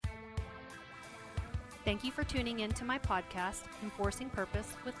Thank you for tuning in to my podcast, Enforcing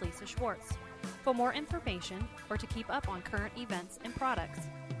Purpose with Lisa Schwartz. For more information or to keep up on current events and products,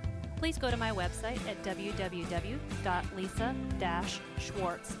 please go to my website at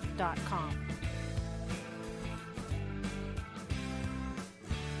www.lisa-schwartz.com.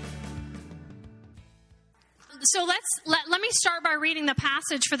 So let me start by reading the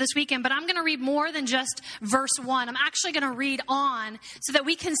passage for this weekend, but I'm going to read more than just verse 1. I'm actually going to read on so that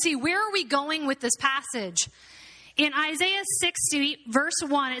we can see where are we going with this passage. In Isaiah 60, verse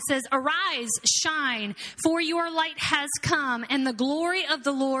 1, it says, "Arise, shine, for your light has come, and the glory of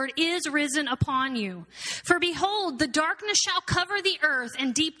the Lord is risen upon you. For behold, the darkness shall cover the earth,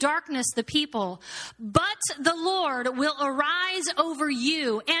 and deep darkness the people. But the Lord will arise over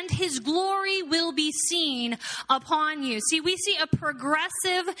you, and his glory will be seen upon you." See, we see a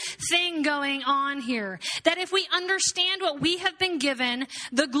progressive thing going on here. That if we understand what we have been given,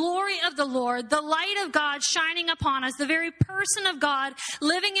 the glory of the Lord, the light of God shining upon us, the very person of God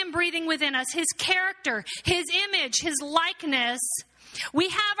living and breathing within us, his character, his image, his likeness, we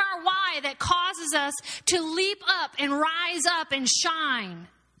have our why that causes us to leap up and rise up and shine.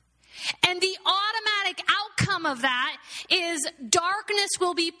 And the automatic outcome of that is darkness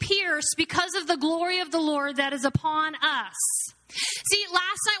will be pierced because of the glory of the Lord that is upon us. See,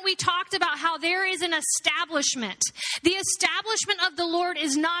 last night we talked about how there is an establishment. The establishment of the Lord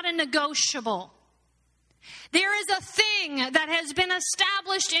is not a negotiable. There is a thing that has been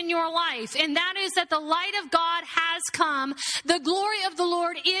established in your life, and that is that the light of God has come. The glory of the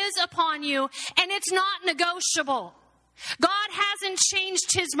Lord is upon you, and it's not negotiable. God hasn't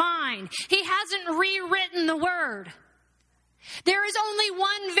changed his mind. He hasn't rewritten the word. There is only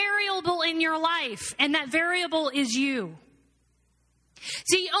one variable in your life, and that variable is you.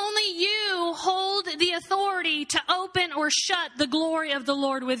 See, only you hold the authority to open or shut the glory of the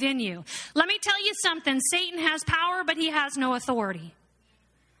Lord within you. Let me tell you something. Satan has power, but he has no authority.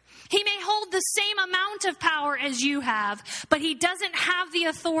 He may hold the same amount of power as you have, but he doesn't have the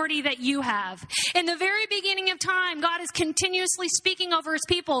authority that you have. In the very beginning of time, God is continuously speaking over his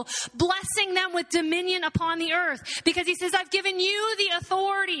people, blessing them with dominion upon the earth, because he says, I've given you the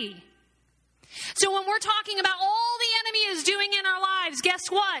authority. So when we're talking about all the enemy is doing in our lives, guess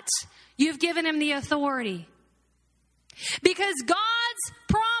what? You've given him the authority. Because God's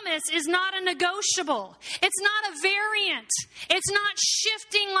promise is not a negotiable. It's not a variant. It's not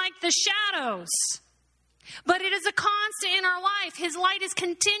shifting like the shadows. But it is a constant in our life. His light is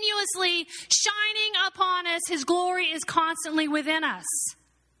continuously shining upon us. His glory is constantly within us.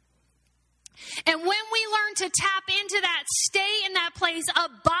 And when we learn to tap into that, stay in that place,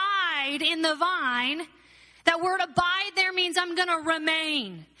 abide in the vine, that word abide there means I'm going to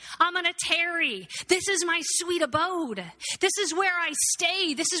remain. I'm going to tarry. This is my sweet abode. This is where I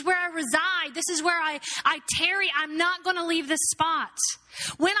stay. This is where I reside. This is where I tarry. I'm not going to leave this spot.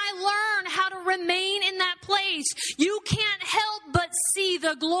 When I learn how to remain in that place, you can't help but see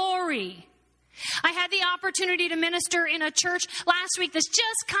the glory. I had the opportunity to minister in a church last week that's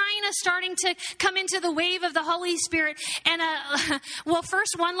just kind of starting to come into the wave of the Holy Spirit. And,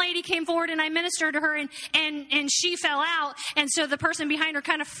 first one lady came forward and I ministered to her and she fell out. And so the person behind her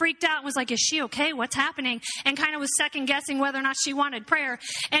kind of freaked out and was like, is she okay? What's happening? And kind of was second guessing whether or not she wanted prayer.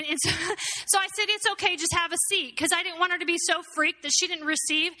 And so I said, it's okay, just have a seat. Because I didn't want her to be so freaked that she didn't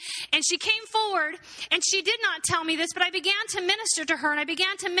receive. And she came forward and she did not tell me this, but I began to minister to her and I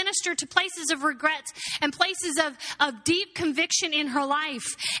began to minister to places of regret and places of deep conviction in her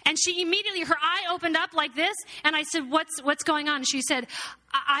life. And she immediately, her eye opened up like this. And I said, what's going on? And she said,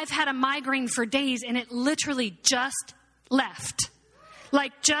 I've had a migraine for days and it literally just left.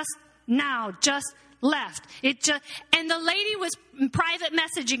 Like just now, just left. And the lady was private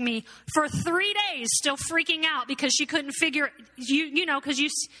messaging me for 3 days, still freaking out because she couldn't figure,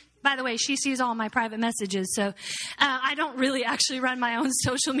 by the way, she sees all my private messages, so I don't really actually run my own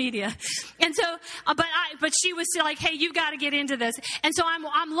social media. And so, but she was still like, hey, you got to get into this. And so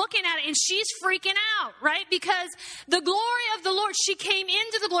I'm looking at it, and she's freaking out, right? Because the glory of the Lord, she came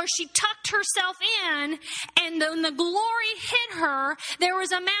into the glory, she tucked herself in, and when the glory hit her, there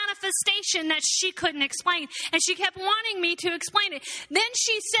was a manifestation that she couldn't explain. And she kept wanting me to explain it. Then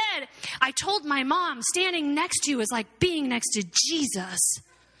she said, I told my mom, standing next to you is like being next to Jesus.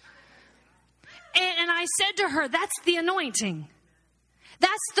 And I said to her, that's the anointing.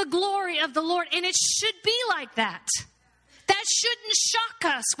 That's the glory of the Lord. And it should be like that. That shouldn't shock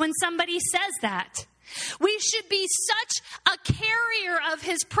us when somebody says that. We should be such a carrier of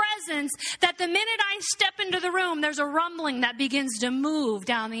his presence that the minute I step into the room, there's a rumbling that begins to move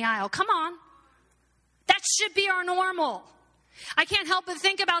down the aisle. Come on. That should be our normal. I can't help but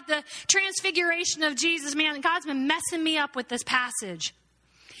think about the transfiguration of Jesus. Man, God's been messing me up with this passage.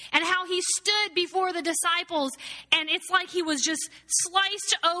 And how he stood before the disciples, and it's like he was just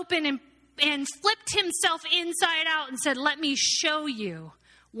sliced open and flipped himself inside out and said, let me show you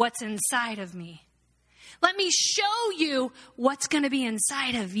what's inside of me. Let me show you what's going to be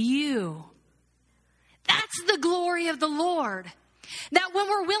inside of you. That's the glory of the Lord. That when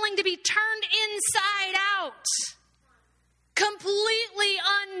we're willing to be turned inside out, completely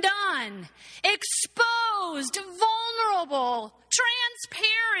undone, exposed, vulnerable,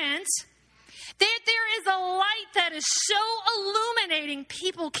 transparent, that there is a light that is so illuminating,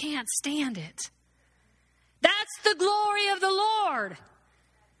 people can't stand it. That's the glory of the Lord.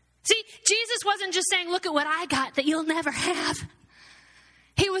 See, Jesus wasn't just saying, look at what I got that you'll never have.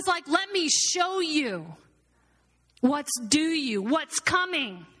 He was like, let me show you what's due, what's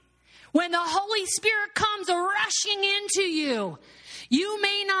coming. When the Holy Spirit comes rushing into you, you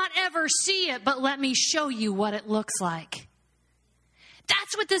may not ever see it, but let me show you what it looks like.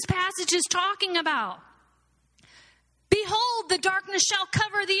 That's what this passage is talking about. Behold, the darkness shall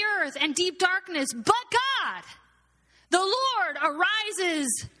cover the earth, and deep darkness, but God, the Lord,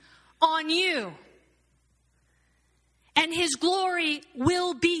 arises on you, and his glory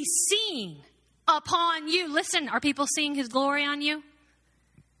will be seen upon you. Listen, are people seeing his glory on you?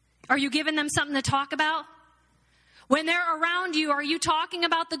 Are you giving them something to talk about? When they're around you, are you talking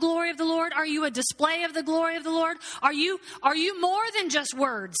about the glory of the Lord? Are you a display of the glory of the Lord? Are you more than just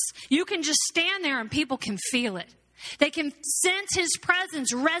words? You can just stand there and people can feel it. They can sense his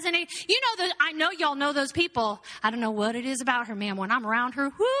presence resonate. You know, I know y'all know those people. I don't know what it is about her, man. When I'm around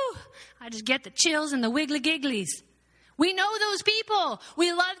her, I just get the chills and the wiggly gigglies. We know those people.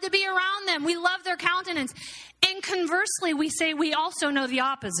 We love to be around them. We love their countenance. And conversely, we say we also know the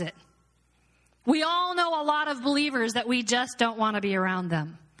opposite. We all know a lot of believers that we just don't want to be around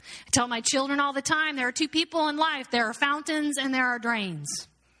them. I tell my children all the time, there are two people in life. There are fountains and there are drains.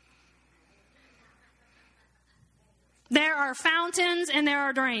 There are fountains and there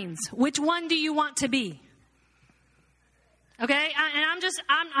are drains. Which one do you want to be? Okay,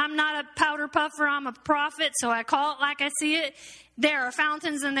 I'm not a powder puffer, I'm a prophet, so I call it like I see it. There are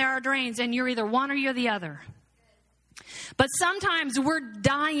fountains and there are drains, and you're either one or you're the other. But sometimes we're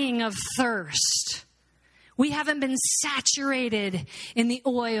dying of thirst. We haven't been saturated in the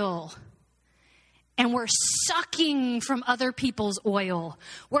oil. And we're sucking from other people's oil.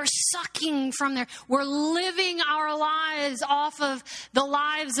 We're sucking from we're living our lives off of the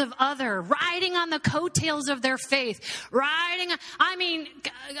lives of others, riding on the coattails of their faith.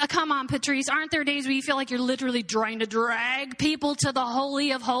 Come on, Patrice, aren't there days where you feel like you're literally trying to drag people to the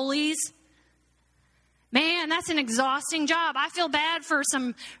Holy of Holies? Man, that's an exhausting job. I feel bad for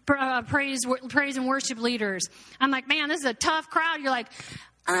some praise and worship leaders. I'm like, man, this is a tough crowd. You're like,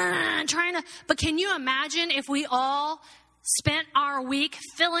 but can you imagine if we all spent our week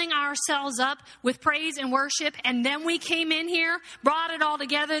filling ourselves up with praise and worship, and then we came in here, brought it all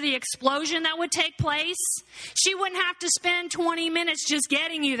together, the explosion that would take place? She wouldn't have to spend 20 minutes just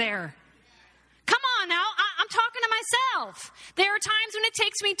getting you there. Come on now, I'm talking to myself. There are times when it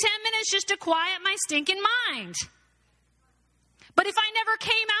takes me 10 minutes just to quiet my stinking mind. But if I never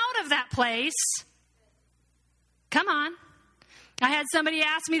came out of that place, come on. I had somebody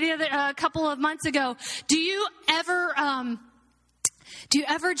ask me a couple of months ago, do you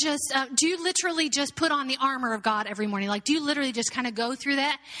literally just put on the armor of God every morning? Like, do you literally just kind of go through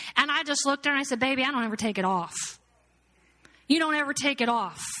that? And I just looked at her and I said, baby, I don't ever take it off. You don't ever take it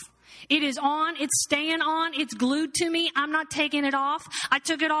off. It is on. It's staying on. It's glued to me. I'm not taking it off. I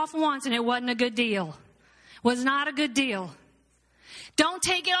took it off once and it wasn't a good deal. Was not a good deal. Don't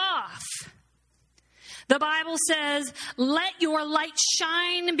take it off. The Bible says, let your light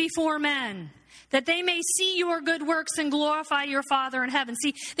shine before men, that they may see your good works and glorify your Father in heaven.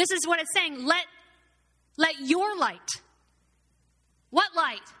 See, this is what it's saying. Let your light. What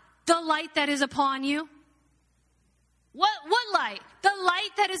light? The light that is upon you. What light? The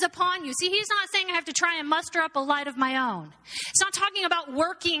light that is upon you. See, he's not saying I have to try and muster up a light of my own. It's not talking about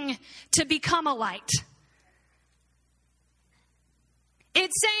working to become a light.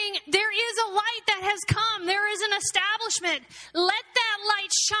 It's saying there is a light that has come. There is an establishment. Let that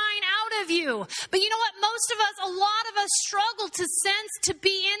light shine out of you. But you know what? A lot of us struggle to sense, to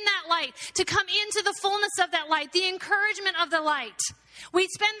be in that light, to come into the fullness of that light, the encouragement of the light. We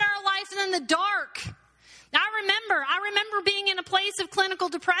spend our life in the dark. I remember being in a place of clinical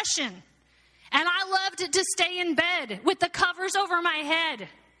depression. And I loved to stay in bed with the covers over my head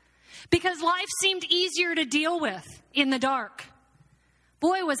because life seemed easier to deal with in the dark.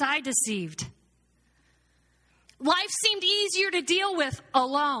 Boy, was I deceived. Life seemed easier to deal with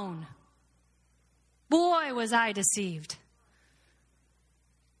alone. Boy, was I deceived.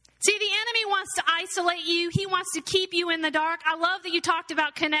 See, the enemy wants to isolate you. He wants to keep you in the dark. I love that you talked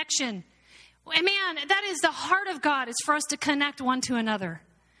about connection. Man, that is the heart of God, is for us to connect one to another.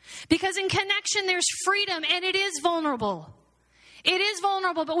 Because in connection, there's freedom, and it is vulnerable. It is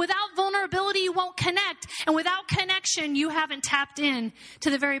vulnerable, but without vulnerability, you won't connect. And without connection, you haven't tapped in to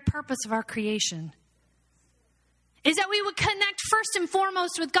the very purpose of our creation. Is that we would connect first and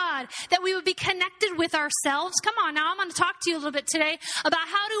foremost with God, that we would be connected with ourselves. Come on, now I'm going to talk to you a little bit today about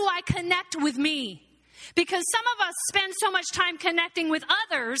how do I connect with me? Because some of us spend so much time connecting with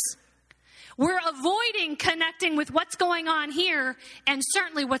others, we're avoiding connecting with what's going on here and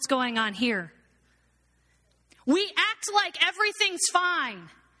certainly what's going on here. We act like everything's fine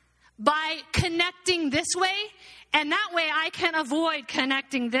by connecting this way, and that way I can avoid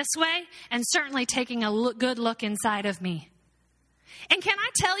connecting this way and certainly taking a good look inside of me. And can I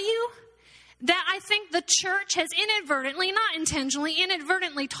tell you that I think the church has inadvertently, not intentionally,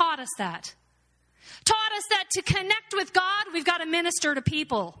 inadvertently taught us that. Taught us that to connect with God, we've got to minister to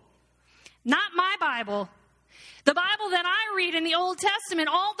people. Not my Bible. The Bible that I read in the Old Testament,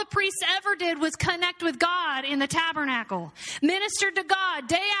 all the priests ever did was connect with God in the tabernacle. Ministered to God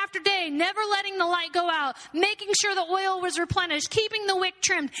day after day, never letting the light go out, making sure the oil was replenished, keeping the wick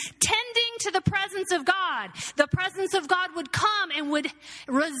trimmed, tending to the presence of God. The presence of God would come and would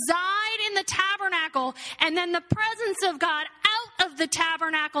reside in the tabernacle, and then the presence of God out of the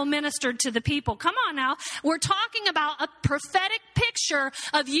tabernacle ministered to the people. Come on now. We're talking about a prophetic picture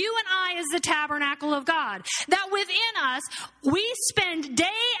of you and I as the tabernacle of God. That within us, we spend day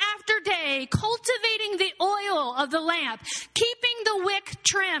after day cultivating the oil of the lamp, keeping the wick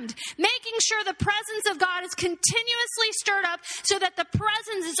trimmed, making sure the presence of God is continuously stirred up so that the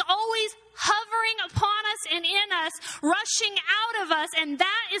presence is always hovering upon us and in us, rushing out of us, and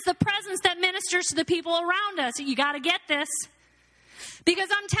that is the presence that ministers to the people around us. You got to get this. Because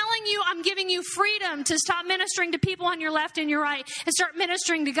I'm telling you, I'm giving you freedom to stop ministering to people on your left and your right and start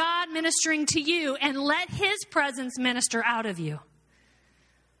ministering to God, ministering to you, and let His presence minister out of you.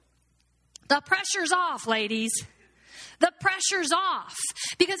 The pressure's off, ladies. The pressure's off.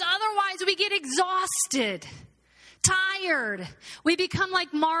 Because otherwise we get exhausted, tired. We become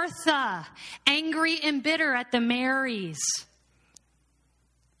like Martha, angry and bitter at the Marys.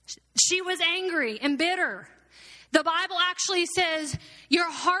 She was angry and bitter. The Bible actually says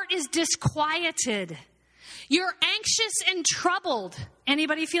your heart is disquieted. You're anxious and troubled.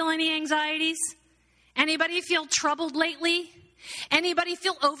 Anybody feel any anxieties? Anybody feel troubled lately? Anybody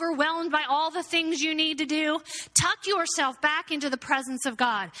feel overwhelmed by all the things you need to do? Tuck yourself back into the presence of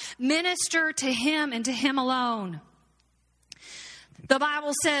God. Minister to Him and to Him alone. The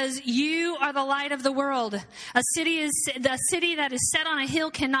Bible says, you are the light of the world. A city that is set on a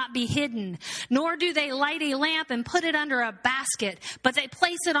hill cannot be hidden. Nor do they light a lamp and put it under a basket, but they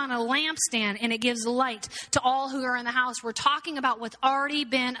place it on a lampstand and it gives light to all who are in the house. We're talking about what's already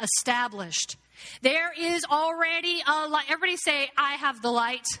been established. There is already a light. Everybody say, I have the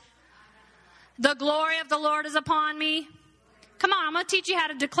light. The glory of the Lord is upon me. Come on, I'm going to teach you how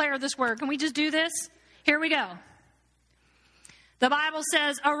to declare this word. Can we just do this? Here we go. The Bible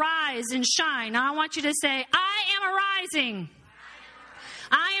says, arise and shine. Now I want you to say, I am arising.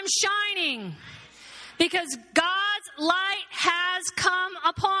 I am shining. Because God's light has come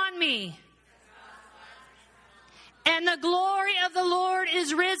upon me. And the glory of the Lord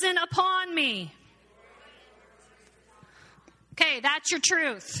is risen upon me. Okay, that's your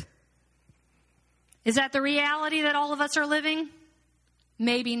truth. Is that the reality that all of us are living?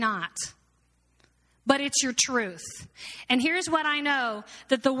 Maybe not. But it's your truth. And here's what I know,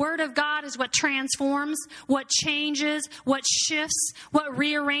 that the Word of God is what transforms, what changes, what shifts, what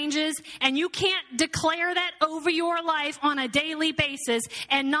rearranges. And you can't declare that over your life on a daily basis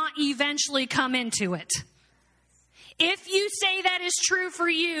and not eventually come into it. If you say that is true for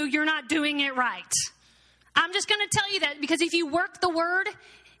you, you're not doing it right. I'm just going to tell you that because if you work the Word,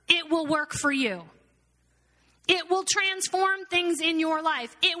 it will work for you. It will transform things in your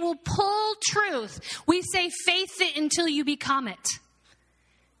life. It will pull truth. We say faith it until you become it.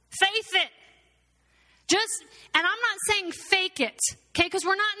 Faith it. And I'm not saying fake it, okay? Because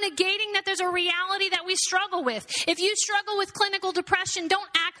we're not negating that there's a reality that we struggle with. If you struggle with clinical depression, don't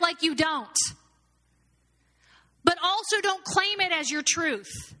act like you don't. But also don't claim it as your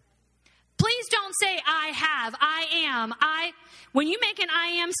truth. Please don't say, I have, I am, When you make an I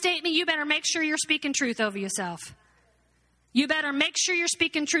am statement, you better make sure you're speaking truth over yourself. You better make sure you're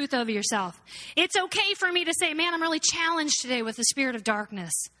speaking truth over yourself. It's okay for me to say, man, I'm really challenged today with the spirit of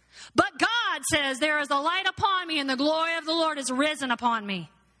darkness. But God says, there is a light upon me and the glory of the Lord is risen upon me.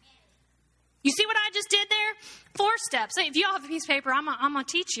 You see what I just did there? 4 steps. If you all have a piece of paper, I'm going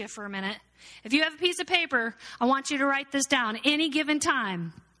to teach you for a minute. If you have a piece of paper, I want you to write this down. Any given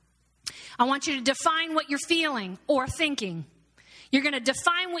time, I want you to define what you're feeling or thinking. You're going to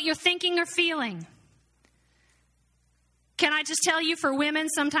define what you're thinking or feeling. Can I just tell you, for women,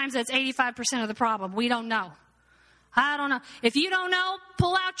 sometimes that's 85% of the problem. We don't know. I don't know. If you don't know,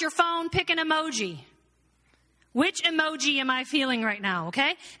 pull out your phone, pick an emoji. Which emoji am I feeling right now,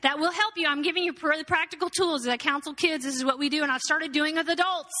 okay? That will help you. I'm giving you really practical tools. As I counsel kids, this is what we do, and I've started doing with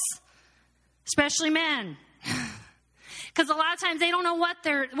adults, especially men. Because a lot of times they don't know what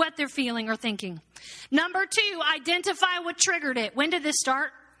they're feeling or thinking. Number 2, identify what triggered it. When did this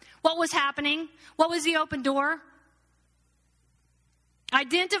start? What was happening? What was the open door?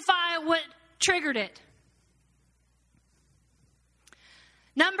 Identify what triggered it.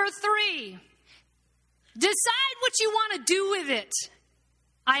 Number 3, decide what you want to do with it.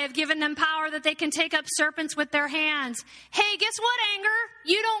 I have given them power that they can take up serpents with their hands. Hey, guess what, anger?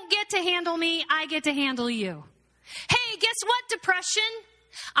 You don't get to handle me. I get to handle you. Hey, guess what, depression?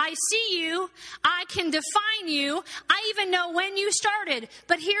 I see you. I can define you. I even know when you started.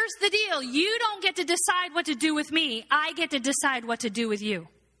 But here's the deal. You don't get to decide what to do with me. I get to decide what to do with you.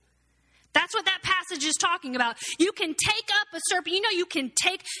 That's what that passage is talking about. You can take up a serpent. You know, you can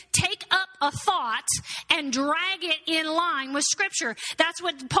take up a thought and drag it in line with Scripture. That's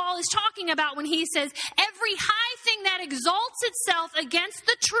what Paul is talking about when he says, every high thing that exalts itself against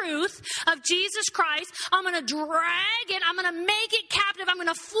the truth of Jesus Christ, I'm going to drag it. I'm going to make it captive. I'm going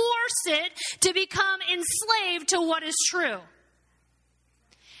to force it to become enslaved to what is true.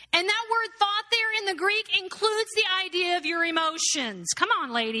 And that word thought there in the Greek includes the idea of your emotions. Come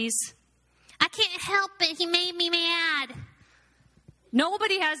on, ladies. I can't help it. He made me mad.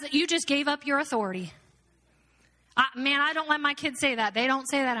 Nobody has that. You just gave up your authority. I don't let my kids say that. They don't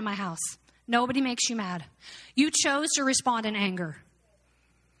say that in my house. Nobody makes you mad. You chose to respond in anger.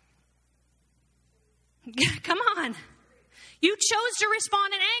 Come on. You chose to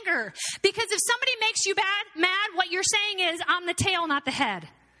respond in anger. Because if somebody makes you mad, what you're saying is, I'm the tail, not the head.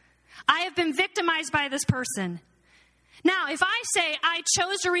 I have been victimized by this person. Now, if I say I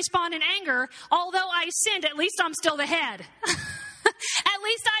chose to respond in anger, although I sinned, at least I'm still the head. At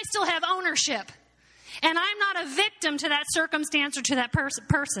least I still have ownership. And I'm not a victim to that circumstance or to that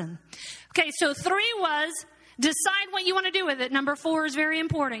person. Okay, so 3 was decide what you want to do with it. Number 4 is very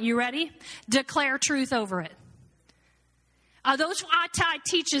important. You ready? Declare truth over it. Those I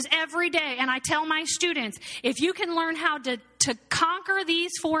teach this every day, and I tell my students, if you can learn how to conquer these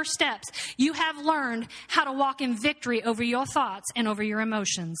 4 steps, you have learned how to walk in victory over your thoughts and over your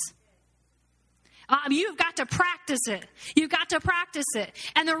emotions. You've got to practice it. You've got to practice it.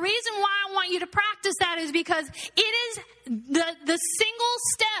 And the reason why I want you to practice that is because it is the single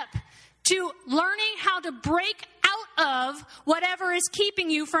step to learning how to break out of whatever is keeping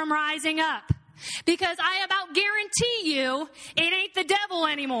you from rising up. Because I about guarantee you, it ain't the devil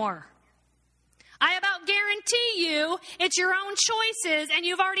anymore. I about guarantee you, it's your own choices, and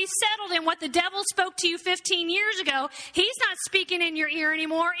you've already settled in what the devil spoke to you 15 years ago. He's not speaking in your ear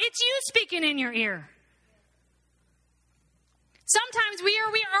anymore. It's you speaking in your ear. Sometimes we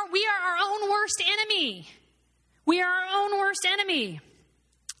are our own worst enemy. We are our own worst enemy.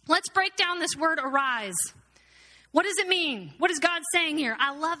 Let's break down this word arise. What does it mean? What is God saying here?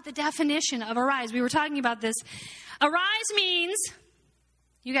 I love the definition of arise. We were talking about this. Arise means,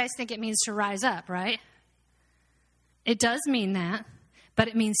 you guys think it means to rise up, right? It does mean that, but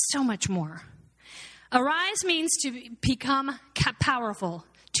it means so much more. Arise means to become powerful,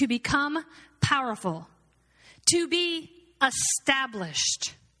 to become powerful, to be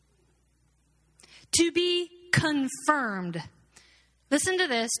established, to be confirmed. Listen to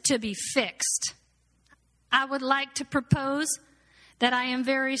this, to be fixed. I would like to propose that I am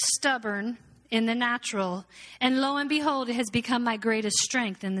very stubborn in the natural, and lo and behold, it has become my greatest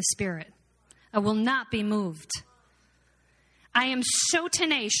strength in the spirit. I will not be moved. I am so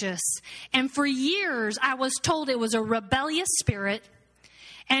tenacious, and for years I was told it was a rebellious spirit,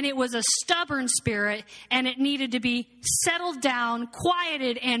 and it was a stubborn spirit, and it needed to be settled down,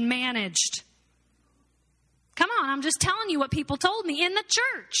 quieted, and managed. Come on, I'm just telling you what people told me in the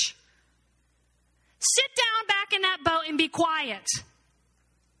church. Sit down back in that boat and be quiet.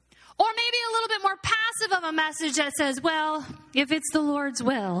 Or maybe a little bit more passive of a message that says, well, if it's the Lord's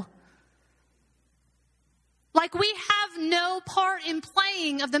will. Like we have no part in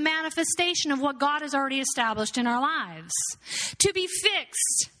playing of the manifestation of what God has already established in our lives. To be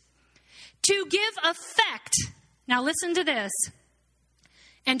fixed. To give effect. Now listen to this.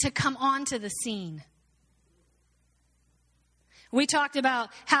 and to come onto the scene. We talked about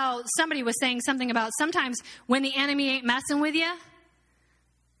how somebody was saying something about sometimes when the enemy ain't messing with you,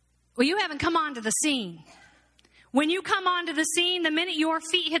 well, you haven't come onto the scene. When you come onto the scene, the minute your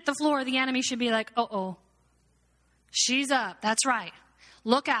feet hit the floor, the enemy should be like, uh-oh, she's up. That's right.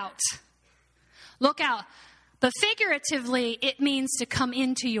 Look out. Look out. But figuratively, it means to come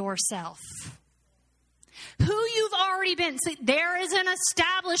into yourself. Who you've already been. See, there is an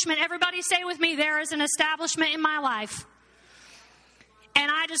establishment. Everybody say with me, there is an establishment in my life.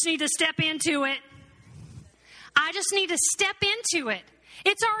 And I just need to step into it. I just need to step into it.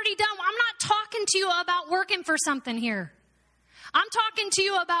 It's already done. I'm not talking to you about working for something here. I'm talking to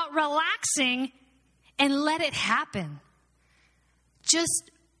you about relaxing and let it happen. Just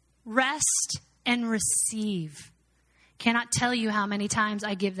rest and receive. Cannot tell you how many times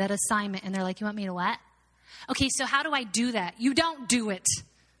I give that assignment and they're like, you want me to what? Okay, so how do I do that? You don't do it.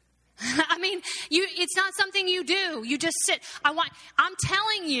 I mean, it's not something you do. You just sit. I'm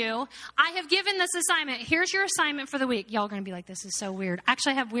telling you, I have given this assignment. Here's your assignment for the week. Y'all are going to be like, this is so weird.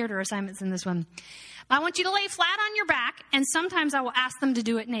 Actually, I have weirder assignments than this one. I want you to lay flat on your back, and sometimes I will ask them to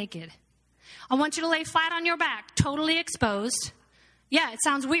do it naked. I want you to lay flat on your back, totally exposed. Yeah, it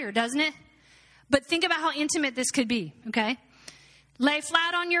sounds weird, doesn't it? But think about how intimate this could be, okay? Lay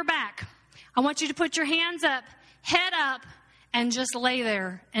flat on your back. I want you to put your hands up, head up, and just lay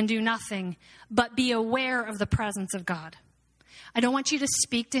there and do nothing, but be aware of the presence of God. I don't want you to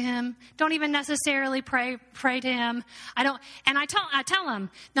speak to him. Don't even necessarily pray to him. I tell him,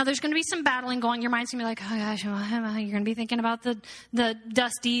 now there's going to be some battling going. Your mind's going to be like, oh gosh, you're going to be thinking about the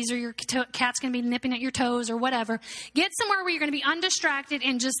dusties, or your cat's going to be nipping at your toes or whatever. Get somewhere where you're going to be undistracted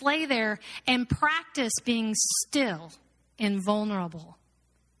and just lay there and practice being still and vulnerable.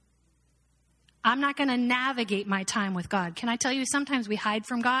 I'm not going to navigate my time with God. Can I tell you, sometimes we hide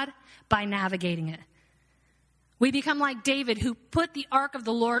from God by navigating it. We become like David, who put the ark of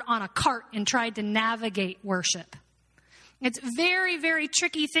the Lord on a cart and tried to navigate worship. It's a very, very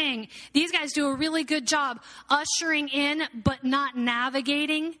tricky thing. These guys do a really good job ushering in, but not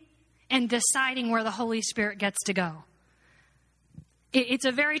navigating and deciding where the Holy Spirit gets to go. It's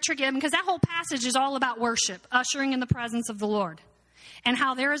a very tricky, because that whole passage is all about worship, ushering in the presence of the Lord. And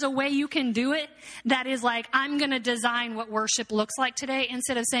how there is a way you can do it that is like, I'm going to design what worship looks like today,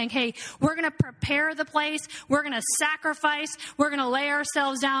 instead of saying, hey, we're going to prepare the place, we're going to sacrifice, we're going to lay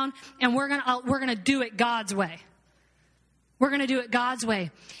ourselves down, and we're going to do it God's way. We're going to do it God's way.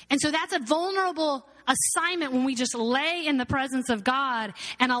 And so that's a vulnerable assignment when we just lay in the presence of God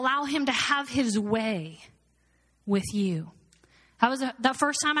and allow him to have his way with you. That was the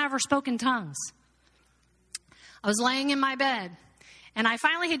first time I ever spoke in tongues. I was laying in my bed. And I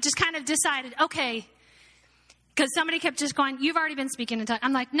finally had just kind of decided, okay, because somebody kept just going, you've already been speaking in tongues.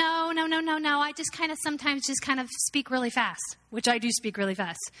 I'm like, no. I just kind of sometimes just kind of speak really fast, which I do speak really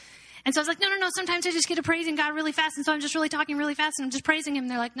fast. And so I was like, no. Sometimes I just get to praising God really fast. And so I'm just really talking really fast and I'm just praising him. And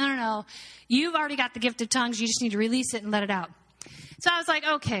they're like, no. You've already got the gift of tongues. You just need to release it and let it out. So I was like,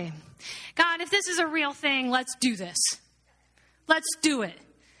 okay, God, if this is a real thing, let's do this. Let's do it.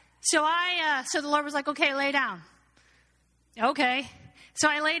 So the Lord was like, okay, lay down. Okay. So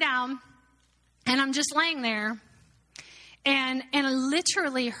I lay down, and I'm just laying there, and I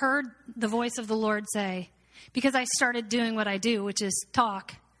literally heard the voice of the Lord say, because I started doing what I do, which is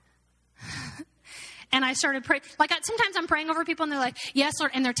talk. And I started praying. Like, sometimes I'm praying over people, and they're like, yes,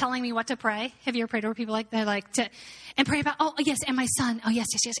 Lord, and they're telling me what to pray. Have you ever prayed over people like they're like, and pray about, oh, yes, and my son. Oh, yes,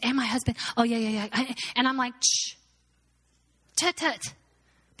 and my husband. Oh, yeah. And I'm like, shh, tut.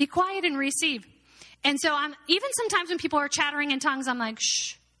 Be quiet and receive. And so even sometimes when people are chattering in tongues, I'm like,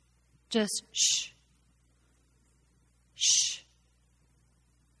 shh, just shh.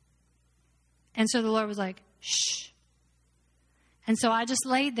 And so the Lord was like, shh. And so I just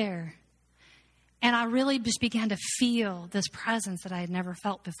laid there, and I really just began to feel this presence that I had never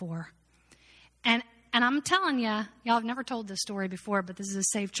felt before. And I'm telling you, y'all have never told this story before, but this is a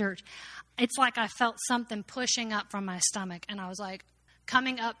safe church. It's like I felt something pushing up from my stomach, and I was like,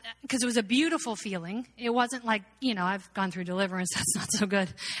 coming up, because it was a beautiful feeling. It wasn't like, I've gone through deliverance. That's not so good.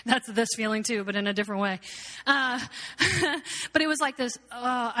 That's this feeling too, but in a different way. But it was like this,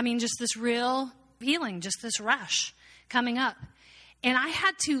 just this real healing, just this rush coming up. And I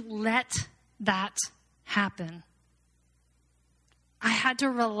had to let that happen. I had to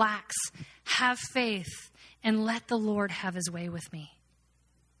relax, have faith, and let the Lord have his way with me.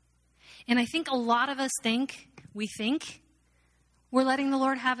 And I think a lot of us think we're letting the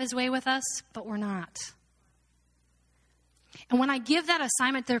Lord have his way with us, but we're not. And when I give that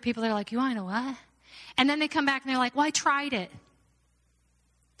assignment, there are people that are like, you want to know what? And then they come back and they're like, well, I tried it.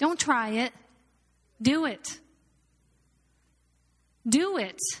 Don't try it. Do it. Do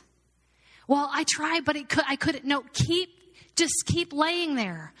it. Well, I tried, but I couldn't. No, just keep laying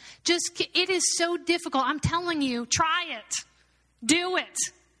there. It is so difficult. I'm telling you, try it. Do it.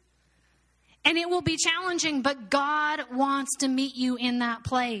 And it will be challenging, but God wants to meet you in that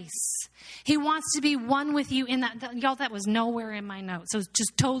place. He wants to be one with you in that. Y'all, that was nowhere in my notes. So it's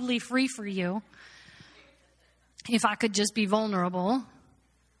just totally free for you. If I could just be vulnerable.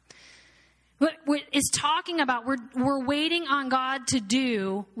 What it's talking about, we're waiting on God to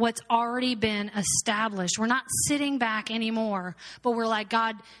do what's already been established. We're not sitting back anymore, but we're like,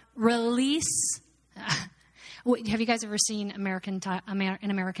 God, release. Have you guys ever seen An American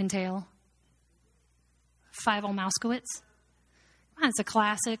Tail? Five Old Mousekewitz? It's a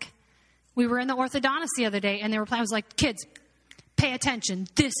classic. We were in the orthodontist the other day, and they were playing. I was like, kids, pay attention.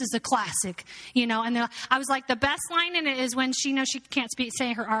 This is a classic, And I was like, the best line in it is when she can't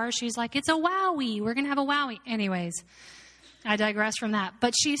say her R. She's like, it's a wowie. We're going to have a wowie. Anyways, I digress from that.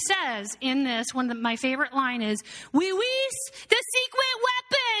 But she says in this, my favorite line is, "We wees the secret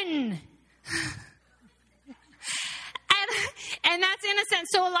weapon." and that's in a sense.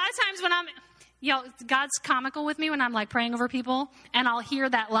 So a lot of times when God's comical with me when I'm like praying over people, and I'll hear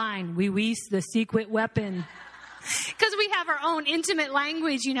that line, "We wees the secret weapon." Because we have our own intimate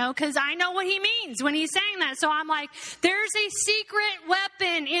language, because I know what he means when he's saying that. So I'm like, there's a secret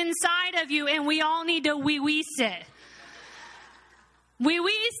weapon inside of you, and we all need to wee-wees it.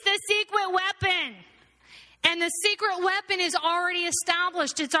 Wee-wees the secret weapon. And the secret weapon is already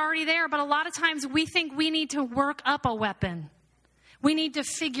established. It's already there. But a lot of times we think we need to work up a weapon. We need to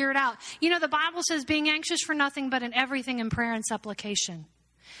figure it out. The Bible says, being anxious for nothing but in everything in prayer and supplication.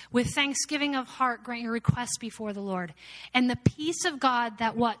 With thanksgiving of heart, grant your requests before the Lord. And the peace of God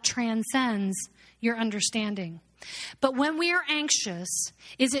that transcends your understanding. But when we are anxious,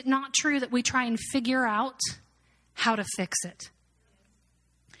 is it not true that we try and figure out how to fix it?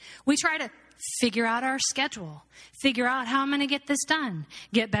 We try to figure out our schedule, figure out how I'm going to get this done,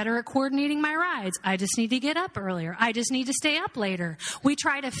 get better at coordinating my rides. I just need to get up earlier. I just need to stay up later. We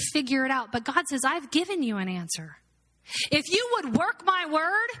try to figure it out. But God says, I've given you an answer. If you would work my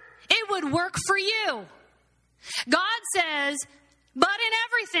word, it would work for you. God says, but in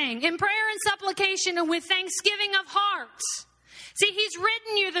everything, in prayer and supplication and with thanksgiving of heart. See, he's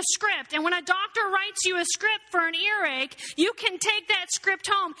written you the script. And when a doctor writes you a script for an earache, you can take that script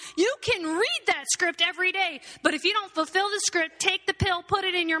home. You can read that script every day. But if you don't fulfill the script, take the pill, put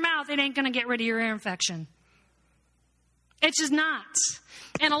it in your mouth, it ain't going to get rid of your ear infection. It's just not.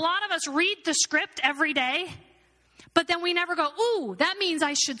 And a lot of us read the script every day. But then we never go, ooh, that means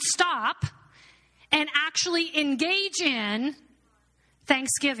I should stop and actually engage in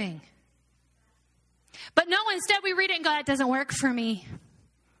thanksgiving. But no, instead we read it and go, that doesn't work for me.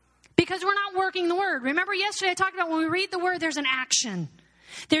 Because we're not working the word. Remember yesterday I talked about when we read the word, there's an action.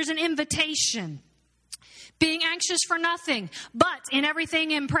 There's an invitation. Being anxious for nothing, but in everything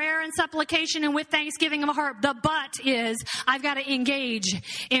in prayer and supplication and with thanksgiving of a heart. The but is I've got to engage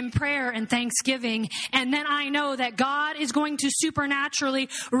in prayer and thanksgiving. And then I know that God is going to supernaturally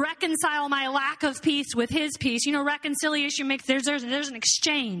reconcile my lack of peace with his peace. Reconciliation makes, there's an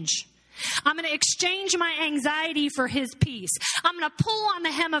exchange. I'm going to exchange my anxiety for his peace. I'm going to pull on the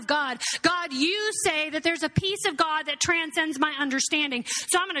hem of God. God, you say that there's a peace of God that transcends my understanding.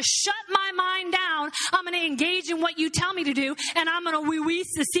 So I'm going to shut my mind down. I'm going to engage in what you tell me to do. And I'm going to release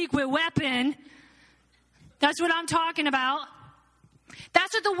the secret weapon. That's what I'm talking about.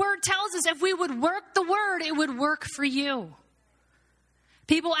 That's what the word tells us. If we would work the word, it would work for you.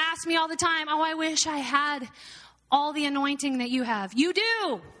 People ask me all the time, oh, I wish I had all the anointing that you have. You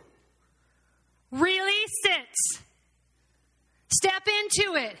do. Release it. Step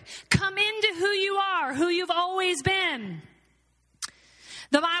into it. Come into who you are, who you've always been.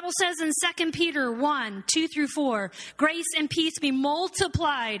 The Bible says in 2 Peter 1, 2 through 4, grace and peace be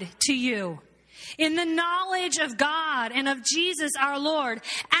multiplied to you in the knowledge of God and of Jesus our Lord,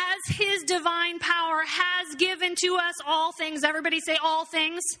 as his divine power has given to us all things. Everybody say all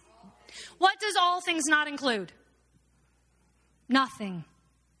things. What does all things not include? Nothing.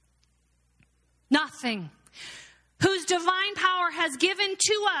 Nothing. Whose divine power has given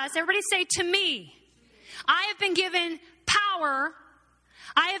to us. Everybody say to me. I have been given power.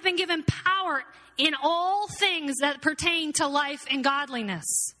 I have been given power in all things that pertain to life and godliness.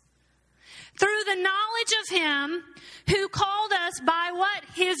 Through the knowledge of him who called us by what?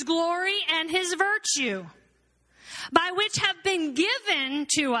 His glory and his virtue. By which have been given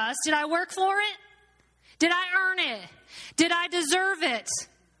to us. Did I work for it? Did I earn it? Did I deserve it?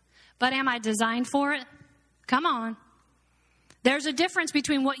 But am I designed for it? Come on. There's a difference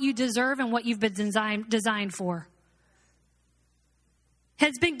between what you deserve and what you've been designed for.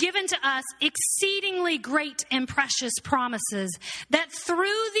 Has been given to us exceedingly great and precious promises, that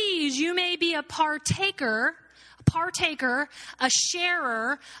through these you may be a partaker, a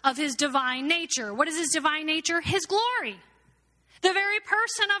sharer of his divine nature. What is his divine nature? His glory. The very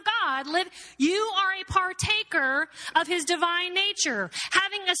person of God. You are a partaker of his divine nature,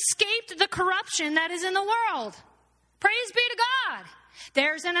 having escaped the corruption that is in the world. Praise be to God.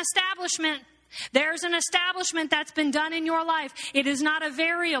 There's an establishment. There's an establishment that's been done in your life. It is not a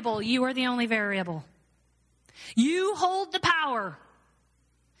variable. You are the only variable. You hold the power.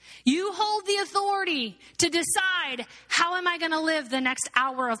 You hold the authority to decide, how am I going to live the next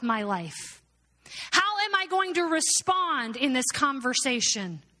hour of my life? How am I going to respond in this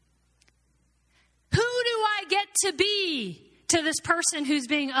conversation? Who do I get to be to this person who's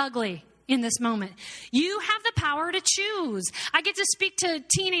being ugly in this moment? You have the power to choose. I get to speak to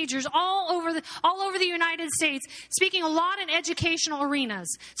teenagers all over the United States, speaking a lot in educational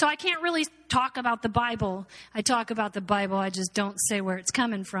arenas. So I can't really talk about the Bible. I talk about the Bible. I just don't say where it's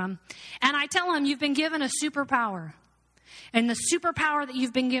coming from. And I tell them, you've been given a superpower. And the superpower that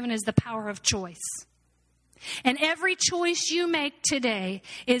you've been given is the power of choice. And every choice you make today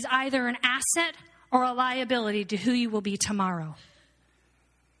is either an asset or a liability to who you will be tomorrow.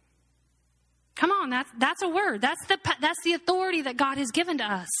 Come on, that's a word. That's the authority that God has given to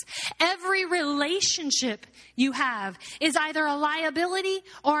us. Every relationship you have is either a liability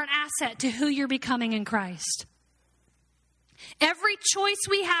or an asset to who you're becoming in Christ. Every choice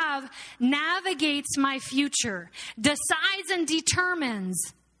we have navigates my future, decides and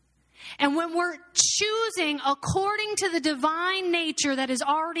determines. And when we're choosing according to the divine nature that is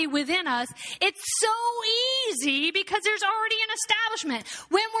already within us, it's so easy because there's already an establishment.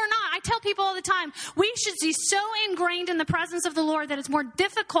 When we're not, I tell people all the time, we should be so ingrained in the presence of the Lord that it's more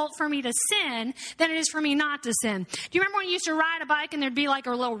difficult for me to sin than it is for me not to sin. Do you remember when you used to ride a bike and there'd be like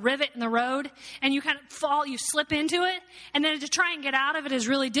a little rivet in the road and you kind of fall, you slip into it, and then to try and get out of it is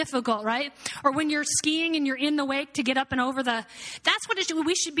really difficult, right? Or when you're skiing and you're in the wake to get up and over that's what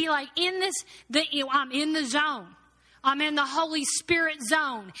we should be like. I'm in the zone. I'm in the Holy Spirit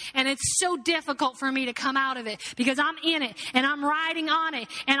zone. And it's so difficult for me to come out of it because I'm in it and I'm riding on it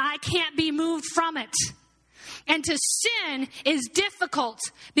and I can't be moved from it. And to sin is difficult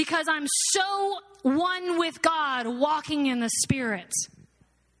because I'm so one with God, walking in the Spirit.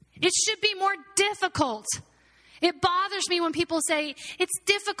 It should be more difficult. It bothers me when people say it's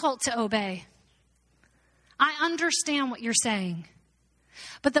difficult to obey. I understand what you're saying.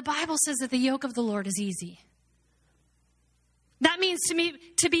 But the Bible says that the yoke of the Lord is easy. That means to me,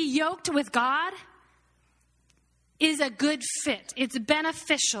 to be yoked with God is a good fit. It's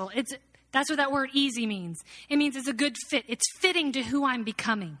beneficial. That's what that word easy means. It means it's a good fit. It's fitting to who I'm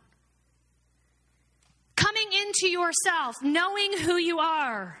becoming. Coming into yourself, knowing who you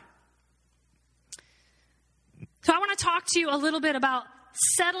are. So I want to talk to you a little bit about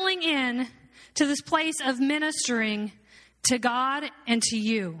settling in to this place of ministering to God and to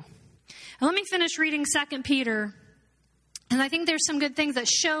you. And let me finish reading 2 Peter. And I think there's some good things that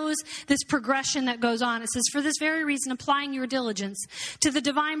shows this progression that goes on. It says, for this very reason, applying your diligence to the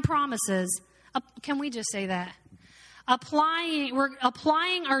divine promises. Can we just say that? We're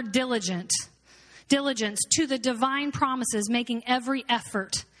applying our diligence to the divine promises, making every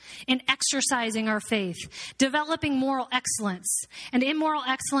effort in exercising our faith, developing moral excellence, and in moral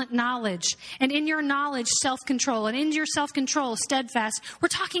excellent knowledge, and in your knowledge, self-control, and in your self-control, steadfast. We're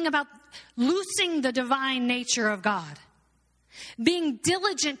talking about loosing the divine nature of God, being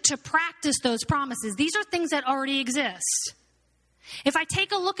diligent to practice those promises. These are things that already exist. If I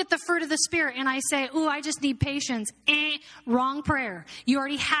take a look at the fruit of the Spirit and I say, I just need patience, wrong prayer. You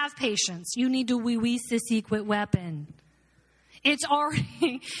already have patience. You need to release the secret weapon. It's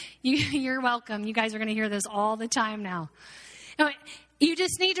already, you're welcome. You guys are going to hear this all the time now. You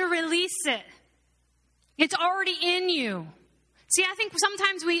just need to release it. It's already in you. See, I think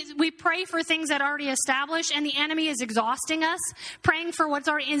sometimes we pray for things that are already established and the enemy is exhausting us, praying for what's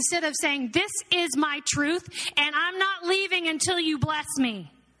already, instead of saying, this is my truth and I'm not leaving until you bless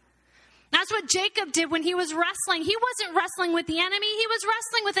me. That's what Jacob did when he was wrestling. He wasn't wrestling with the enemy. He was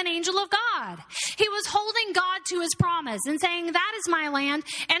wrestling with an angel of God. He was holding God to his promise and saying, that is my land,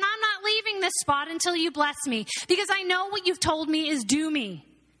 and I'm not leaving this spot until you bless me, because I know what you've told me is due me.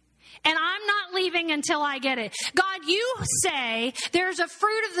 And I'm not leaving until I get it. God, you say there's a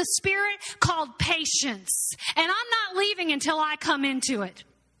fruit of the Spirit called patience, and I'm not leaving until I come into it.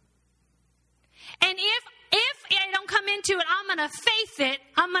 And if I don't come into it, I'm going to faith it.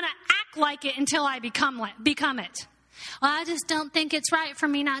 I'm going to act like it until I become it. Well, I just don't think it's right for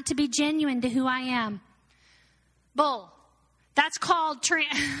me not to be genuine to who I am. Bull. That's called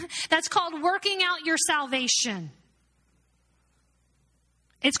working out your salvation.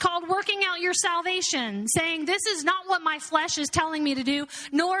 It's called working out your salvation, saying this is not what my flesh is telling me to do,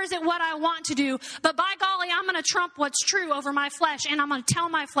 nor is it what I want to do. But by golly, I'm going to trump what's true over my flesh, and I'm going to tell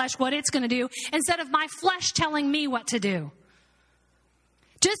my flesh what it's going to do instead of my flesh telling me what to do.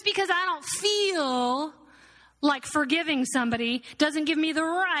 Just because I don't feel like forgiving somebody doesn't give me the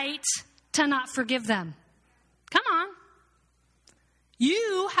right to not forgive them. Come on.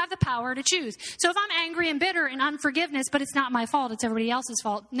 You have the power to choose. So if I'm angry and bitter and unforgiveness, but it's not my fault, it's everybody else's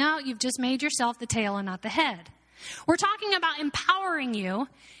fault. No, you've just made yourself the tail and not the head. We're talking about empowering you,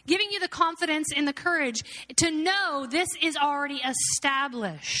 giving you the confidence and the courage to know this is already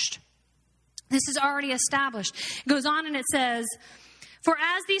established. This is already established. It goes on and it says, for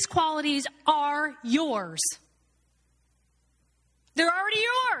as these qualities are yours. They're already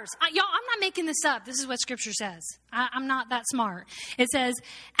yours. Y'all, I'm not making this up. This is what Scripture says. I'm not that smart. It says,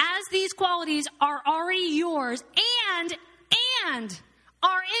 as these qualities are already yours and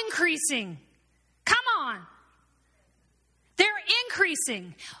are increasing. Come on. They're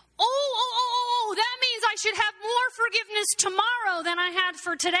increasing. Oh, that means I should have more forgiveness tomorrow than I had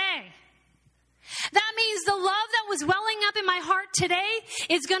for today. That means the love that was welling up in my heart today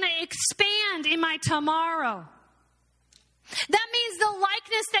is going to expand in my tomorrow. That means the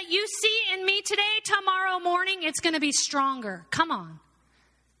likeness that you see in me today, tomorrow morning, it's going to be stronger. Come on.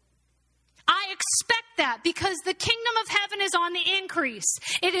 I expect that because the kingdom of heaven is on the increase.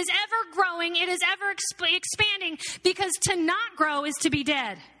 It is ever growing. It is ever expanding because to not grow is to be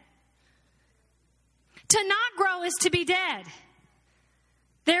dead. To not grow is to be dead.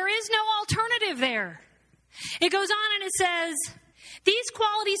 There is no alternative there. It goes on and it says, these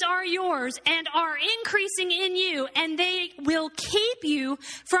qualities are yours and are increasing in you, and they will keep you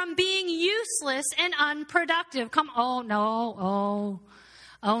from being useless and unproductive.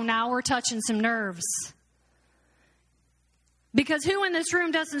 Now we're touching some nerves. Because who in this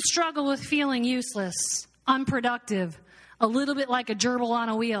room doesn't struggle with feeling useless, unproductive, a little bit like a gerbil on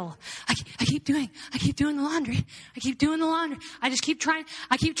a wheel? I keep doing the laundry. I keep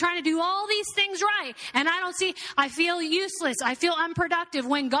trying to do all these things right. And I feel useless. I feel unproductive.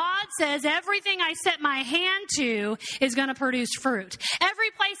 When God says everything I set my hand to is going to produce fruit.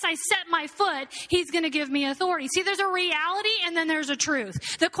 Every place I set my foot, He's going to give me authority. See, there's a reality and then there's a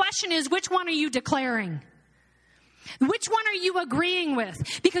truth. The question is, which one are you declaring? Which one are you agreeing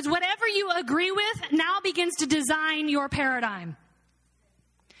with? Because whatever you agree with now begins to design your paradigm.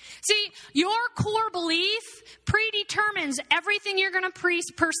 See, your core belief predetermines everything you're going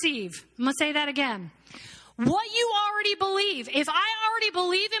to perceive. I'm going to say that again. What you already believe. If I already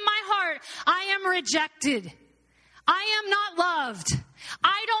believe in my heart, I am rejected. I am not loved.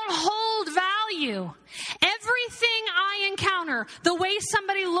 I don't hold value. Everything I encounter, the way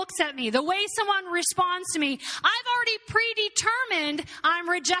somebody looks at me, the way someone responds to me, I've already predetermined I'm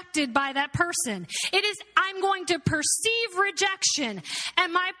rejected by that person. I'm going to perceive rejection,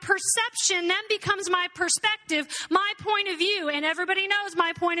 and my perception then becomes my perspective, my point of view, and everybody knows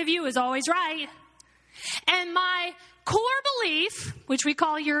my point of view is always right. And my core belief, which we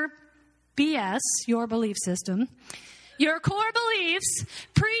call your BS, your belief system, your core beliefs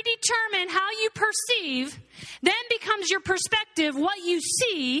predetermine how you perceive, then becomes your perspective, what you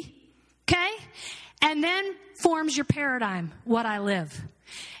see, okay? And then forms your paradigm, what I live.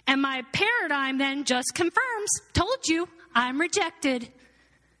 And my paradigm then just confirms, told you, I'm rejected.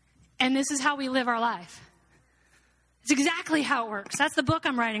 And this is how we live our life. It's exactly how it works. That's the book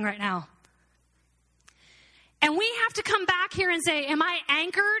I'm writing right now. And we have to come back here and say, am I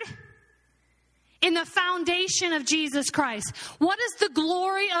anchored in the foundation of Jesus Christ? What does the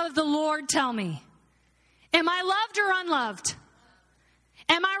glory of the Lord tell me? Am I loved or unloved?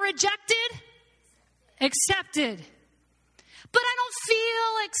 Am I rejected? Accepted. But I don't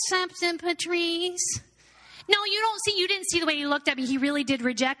feel accepted, Patrice. No, you didn't see the way he looked at me. He really did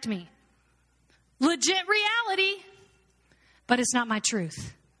reject me. Legit reality. But it's not my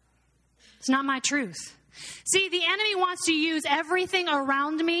truth. It's not my truth. See, the enemy wants to use everything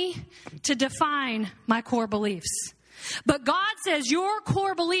around me to define my core beliefs. But God says your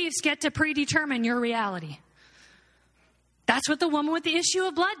core beliefs get to predetermine your reality. That's what the woman with the issue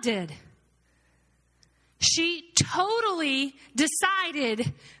of blood did. She totally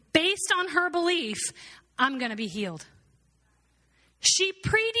decided, based on her belief, I'm going to be healed. She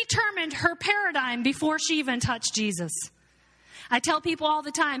predetermined her paradigm before she even touched Jesus. I tell people all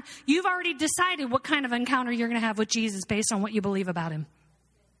the time, you've already decided what kind of encounter you're going to have with Jesus based on what you believe about him.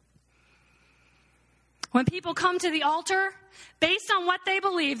 When people come to the altar, based on what they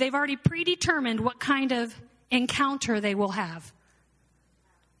believe, they've already predetermined what kind of encounter they will have.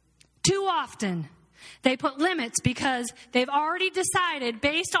 Too often, they put limits because they've already decided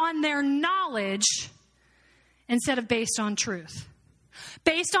based on their knowledge instead of based on truth.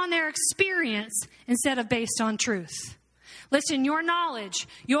 Based on their experience instead of based on truth. Listen, your knowledge,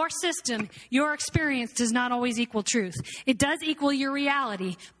 your system, your experience does not always equal truth. It does equal your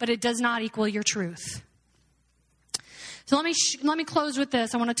reality, but it does not equal your truth. So let me close with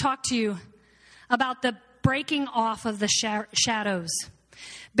this. I want to talk to you about the breaking off of the shadows.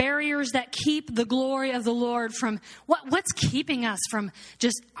 Barriers that keep the glory of the Lord from, what's keeping us from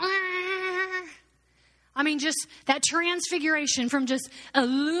just that transfiguration, from just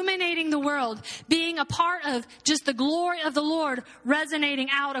illuminating the world, being a part of just the glory of the Lord resonating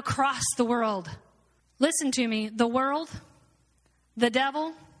out across the world. Listen to me, the world, the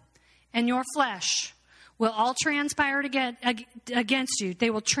devil, and your flesh will all transpire against you. They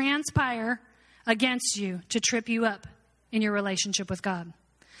will transpire against you to trip you up in your relationship with God.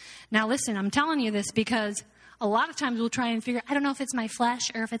 Now listen, I'm telling you this because a lot of times we'll try and figure, I don't know if it's my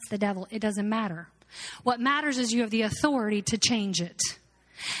flesh or if it's the devil. It doesn't matter. What matters is you have the authority to change it.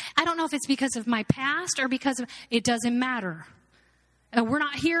 I don't know if it's because of my past or because of, it doesn't matter. We're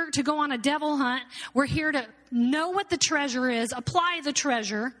not here to go on a devil hunt. We're here to know what the treasure is, apply the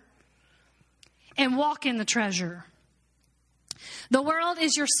treasure, and walk in the treasure. The world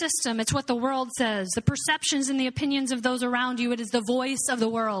is your system. It's what the world says. The perceptions and the opinions of those around you, it is the voice of the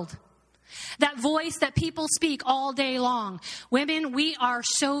world. That voice that people speak all day long. Women, we are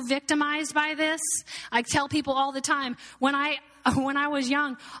so victimized by this. I tell people all the time, when I was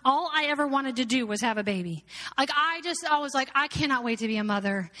young, all I ever wanted to do was have a baby. I was like, I cannot wait to be a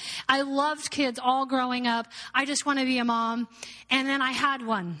mother. I loved kids all growing up. I just want to be a mom. And then I had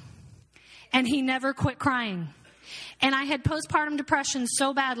one. And he never quit crying. And I had postpartum depression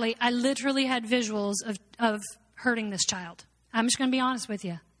so badly, I literally had visuals of hurting this child. I'm just going to be honest with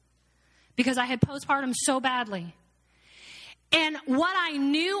you. Because I had postpartum so badly. And what I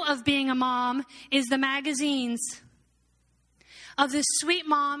knew of being a mom is the magazines of this sweet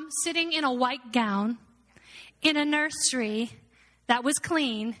mom sitting in a white gown in a nursery that was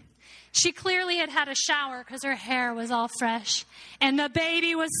clean. She clearly had had a shower because her hair was all fresh. And the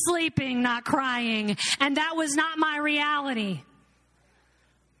baby was sleeping, not crying. And that was not my reality.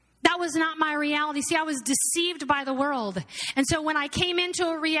 That was not my reality. See, I was deceived by the world. And so when I came into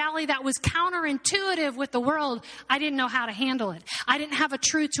a reality that was counterintuitive with the world, I didn't know how to handle it. I didn't have a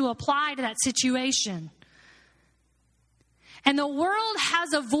truth to apply to that situation. And the world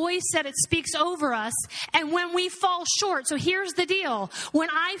has a voice that it speaks over us. And when we fall short, so here's the deal. When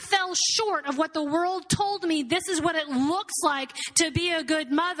I fell short of what the world told me, this is what it looks like to be a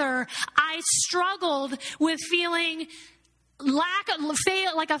good mother, I struggled with feeling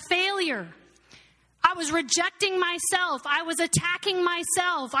like a failure. I was rejecting myself. I was attacking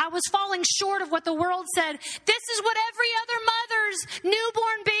myself. I was falling short of what the world said. This is what every other mother's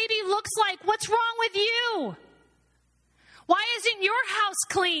newborn baby looks like. What's wrong with you? Why isn't your house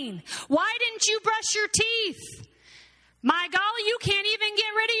clean? Why didn't you brush your teeth? My golly, you can't even get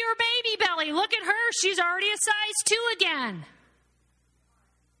rid of your baby belly. Look at her. She's already a size 2 again.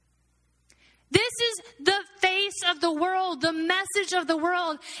 This is the face of the world, the message of the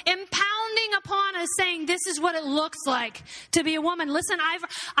world, impounding upon us, saying this is what it looks like to be a woman. Listen,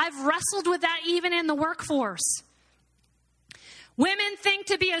 I've wrestled with that even in the workforce. Women think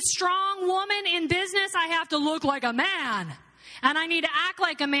to be a strong woman in business, I have to look like a man. And I need to act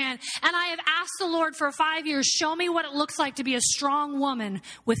like a man. And I have asked the Lord for 5 years, show me what it looks like to be a strong woman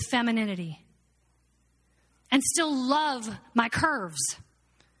with femininity. And still love my curves.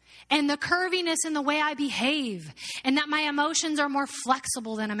 And the curviness in the way I behave. And that my emotions are more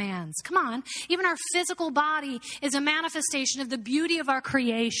flexible than a man's. Come on. Even our physical body is a manifestation of the beauty of our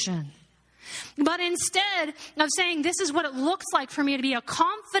creation. But instead of saying this is what it looks like for me to be a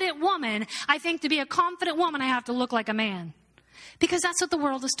confident woman, I think to be a confident woman I have to look like a man. Because that's what the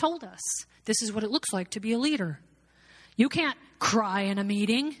world has told us. This is what it looks like to be a leader. You can't cry in a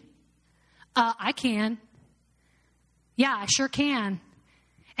meeting. I can. Yeah, I sure can.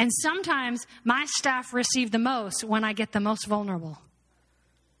 And sometimes my staff receive the most when I get the most vulnerable.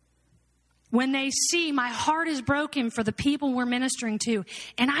 When they see my heart is broken for the people we're ministering to,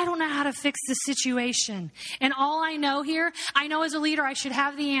 and I don't know how to fix the situation. And all I know here, I know as a leader, I should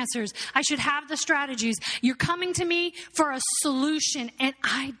have the answers. I should have the strategies. You're coming to me for a solution, and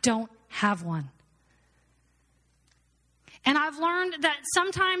I don't have one. And I've learned that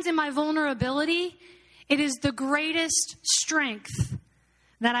sometimes in my vulnerability, it is the greatest strength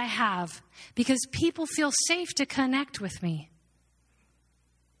that I have because people feel safe to connect with me.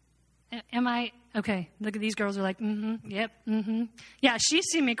 Am I okay? Look at these girls are like, yep, yeah. She's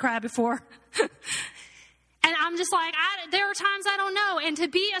seen me cry before, and I'm just like, there are times I don't know. And to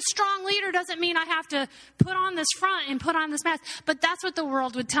be a strong leader doesn't mean I have to put on this front and put on this mask. But that's what the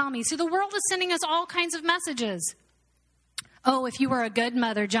world would tell me. See, the world is sending us all kinds of messages. Oh, if you were a good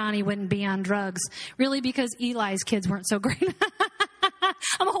mother, Johnny wouldn't be on drugs. Really, because Eli's kids weren't so great.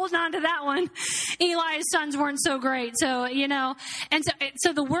 I'm holding on to that one. Eli's sons weren't so great. So, and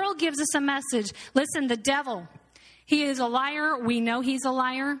so the world gives us a message. Listen, the devil, he is a liar. We know he's a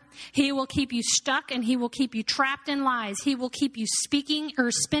liar. He will keep you stuck and he will keep you trapped in lies. He will keep you speaking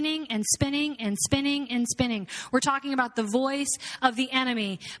or spinning and spinning and spinning and spinning. We're talking about the voice of the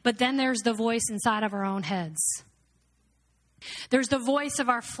enemy, but then there's the voice inside of our own heads. There's the voice of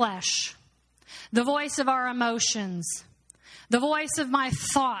our flesh, the voice of our emotions, the voice of my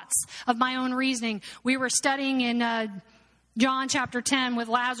thoughts, of my own reasoning. We were studying in John chapter 10 with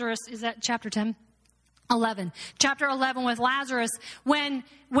Lazarus. Is that chapter 10? 11. Chapter 11 with Lazarus. When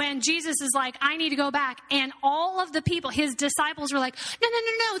Jesus is like, I need to go back. And all of the people, his disciples were like,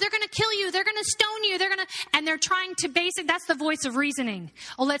 no. They're going to kill you. They're going to stone you. And they're trying to that's the voice of reasoning.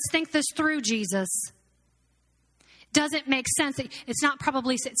 Oh, let's think this through, Jesus. Doesn't make sense. It's not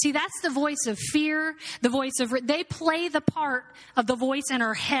probably, see, that's the voice of fear, the voice of, they play the part of the voice in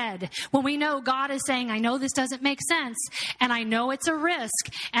our head. When we know God is saying, I know this doesn't make sense, and I know it's a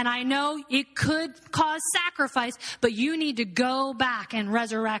risk, and I know it could cause sacrifice, but you need to go back and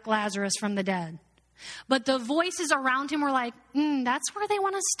resurrect Lazarus from the dead. But the voices around him were like, that's where they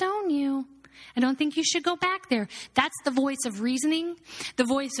want to stone you. I don't think you should go back there. That's the voice of reasoning, the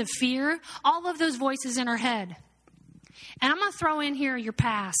voice of fear, all of those voices in our head. And I'm going to throw in here your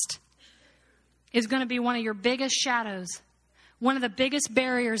past is going to be one of your biggest shadows, one of the biggest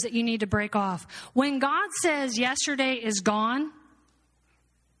barriers that you need to break off. When God says yesterday is gone,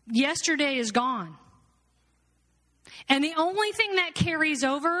 yesterday is gone. And the only thing that carries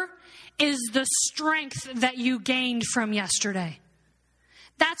over is the strength that you gained from yesterday.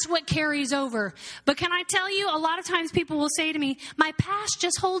 That's what carries over. But can I tell you, a lot of times people will say to me, my past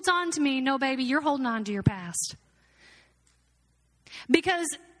just holds on to me. No, baby, you're holding on to your past. Because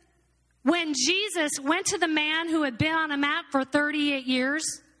when Jesus went to the man who had been on a mat for 38 years,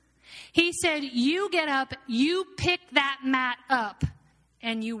 he said, you get up, you pick that mat up,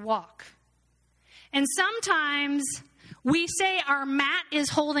 and you walk. And sometimes we say our mat is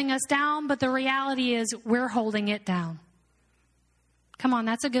holding us down, but the reality is we're holding it down. Come on,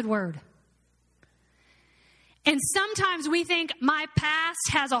 that's a good word. And sometimes we think my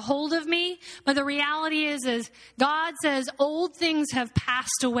past has a hold of me, but the reality is God says old things have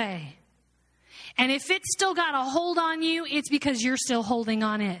passed away. And if it's still got a hold on you, it's because you're still holding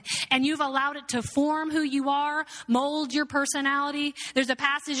on it. And you've allowed it to form who you are, mold your personality. There's a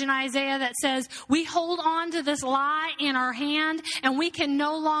passage in Isaiah that says we hold on to this lie in our hand and we can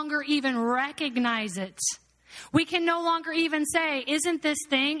no longer even recognize it. We can no longer even say, isn't this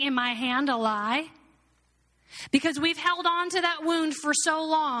thing in my hand a lie? Because we've held on to that wound for so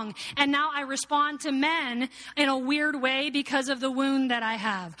long, and now I respond to men in a weird way because of the wound that I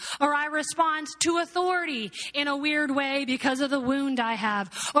have. Or I respond to authority in a weird way because of the wound I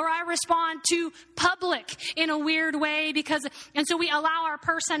have. Or I respond to public in a weird way and so we allow our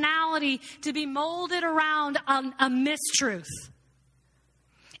personality to be molded around a mistruth.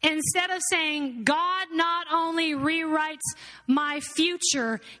 Instead of saying, God not only rewrites my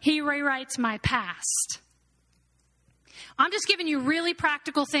future, he rewrites my past. I'm just giving you really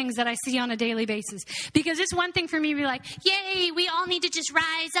practical things that I see on a daily basis. Because it's one thing for me to be like, yay, we all need to just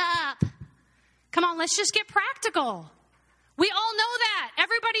rise up. Come on, let's just get practical. We all know that.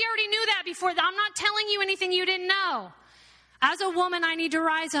 Everybody already knew that before. I'm not telling you anything you didn't know. As a woman, I need to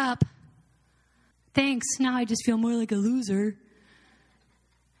rise up. Thanks. Now I just feel more like a loser.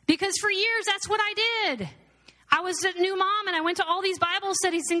 Because for years, that's what I did. I was a new mom and I went to all these Bible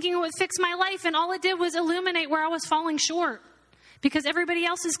studies thinking it would fix my life. And all it did was illuminate where I was falling short. Because everybody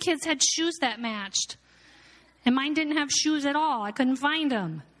else's kids had shoes that matched. And mine didn't have shoes at all. I couldn't find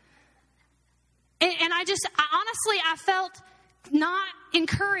them. And I felt not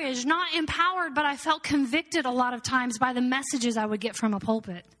encouraged, not empowered, but I felt convicted a lot of times by the messages I would get from a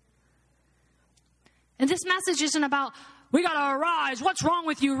pulpit. And this message isn't about, we got to rise. What's wrong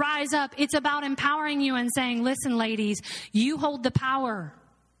with you? Rise up. It's about empowering you and saying, listen, ladies, you hold the power.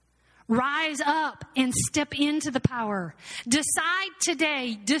 Rise up and step into the power. Decide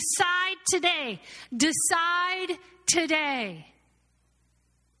today. Decide today. Decide today.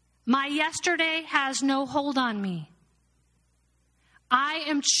 My yesterday has no hold on me. I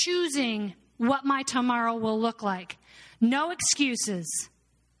am choosing what my tomorrow will look like. No excuses.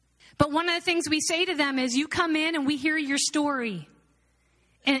 But one of the things we say to them is, you come in and we hear your story.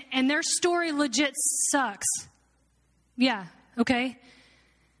 And their story legit sucks. Yeah, okay?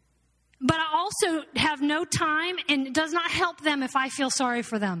 But I also have no time, and it does not help them if I feel sorry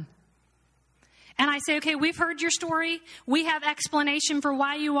for them. And I say, okay, we've heard your story. We have explanation for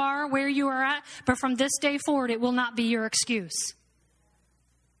why you are where you are at. But from this day forward, it will not be your excuse.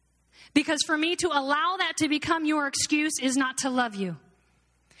 Because for me to allow that to become your excuse is not to love you.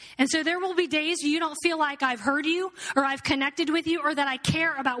 And so there will be days you don't feel like I've heard you or I've connected with you or that I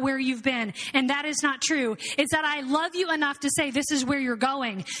care about where you've been. And that is not true. It's that I love you enough to say this is where you're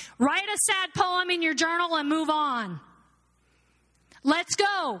going. Write a sad poem in your journal and move on. Let's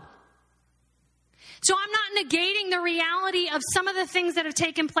go. So I'm not negating the reality of some of the things that have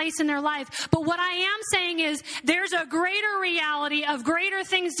taken place in their life. But what I am saying is there's a greater reality of greater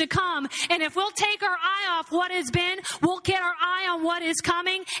things to come. And if we'll take our eye off what has been, we'll get our eye on what is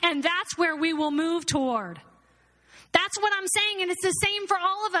coming. And that's where we will move toward. That's what I'm saying. And it's the same for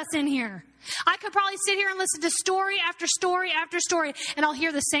all of us in here. I could probably sit here and listen to story after story after story. And I'll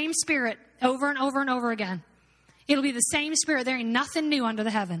hear the same spirit over and over and over again. It'll be the same spirit. There ain't nothing new under the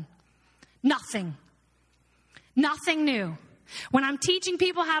heaven. Nothing. Nothing new. When I'm teaching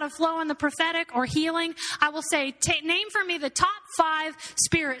people how to flow in the prophetic or healing, I will say, name for me the top 5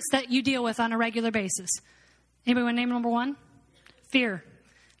 spirits that you deal with on a regular basis. Anybody want to name number 1? Fear.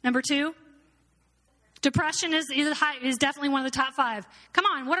 Number 2? Depression is definitely one of the top 5. Come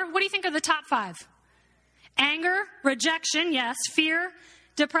on, what do you think are the top 5? Anger, rejection, yes. Fear,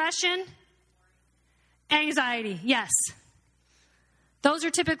 depression, anxiety, yes. Those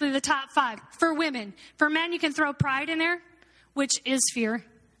are typically the top 5 for women. For men, you can throw pride in there, which is fear.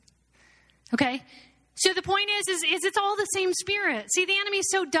 Okay? So the point is it's all the same spirit. See, the enemy's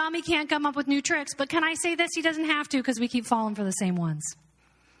so dumb he can't come up with new tricks. But can I say this? He doesn't have to because we keep falling for the same ones.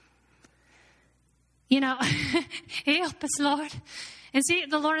 You know, help us, Lord. And see,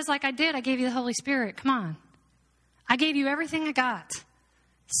 the Lord is like, I gave you the Holy Spirit. Come on. I gave you everything I got.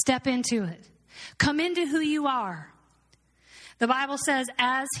 Step into it. Come into who you are. The Bible says,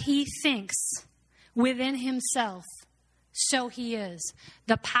 as he thinks within himself, so he is.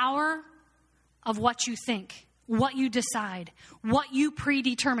 The power of what you think, what you decide, what you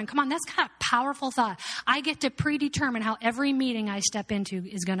predetermine. Come on, that's kind of a powerful thought. I get to predetermine how every meeting I step into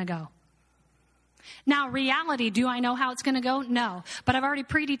is going to go. Now, reality, do I know how it's going to go? No. But I've already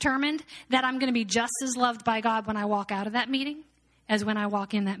predetermined that I'm going to be just as loved by God when I walk out of that meeting as when I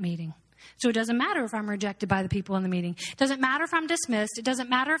walk in that meeting. So it doesn't matter if I'm rejected by the people in the meeting. It doesn't matter if I'm dismissed. It doesn't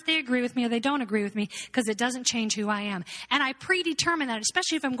matter if they agree with me or they don't agree with me, because it doesn't change who I am. And I predetermine that,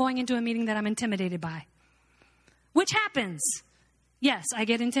 especially if I'm going into a meeting that I'm intimidated by. Which happens. Yes, I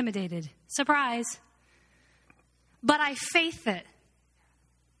get intimidated. Surprise. But I faith it.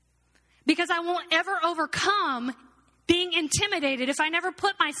 Because I won't ever overcome being intimidated if I never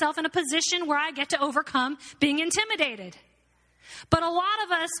put myself in a position where I get to overcome being intimidated. But a lot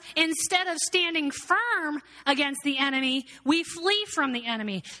of us, instead of standing firm against the enemy, we flee from the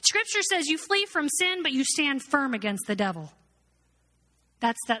enemy. Scripture says you flee from sin, but you stand firm against the devil.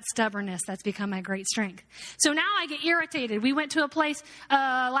 That's that stubbornness that's become my great strength. So now I get irritated. We went to a place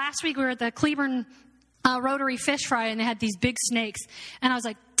last week. We were at the Cleburne Rotary Fish Fry, and they had these big snakes. And I was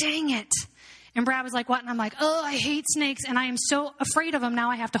like, dang it. And Brad was like, what? And I'm like, oh, I hate snakes, and I am so afraid of them. Now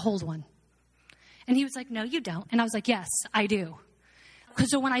I have to hold one. And he was like, no, you don't. And I was like, yes, I do.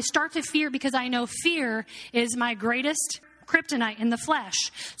 So when I start to fear, because I know fear is my greatest kryptonite in the flesh.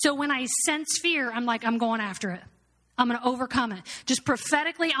 So when I sense fear, I'm like, I'm going after it. I'm going to overcome it. Just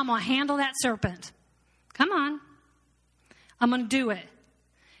prophetically, I'm going to handle that serpent. Come on. I'm going to do it.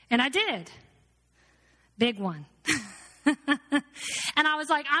 And I did. Big one. And I was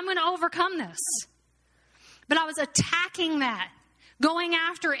like, I'm going to overcome this. But I was attacking that, going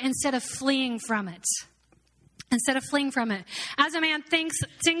after it instead of fleeing from it. Instead of fleeing from it. As a man thinks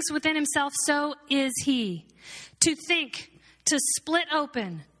within himself, so is he. To think, to split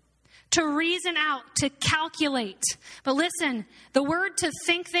open, to reason out, to calculate. But listen, the word to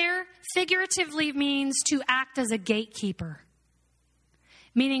think there figuratively means to act as a gatekeeper.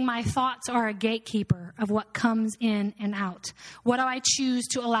 Meaning my thoughts are a gatekeeper of what comes in and out. What do I choose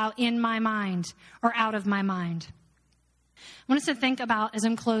to allow in my mind or out of my mind? I want us to think about, as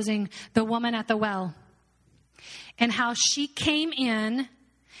I'm closing, the woman at the well. And how she came in,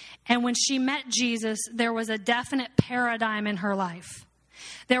 and when she met Jesus, there was a definite paradigm in her life.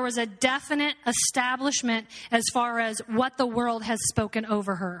 There was a definite establishment as far as what the world has spoken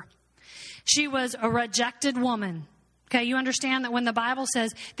over her. She was a rejected woman. Okay, you understand that when the Bible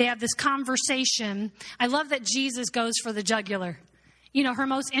says they have this conversation, I love that Jesus goes for the jugular. You know, her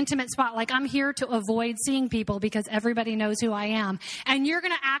most intimate spot, like, I'm here to avoid seeing people because everybody knows who I am. And you're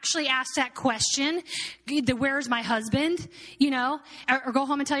going to actually ask that question, where's my husband? You know, or go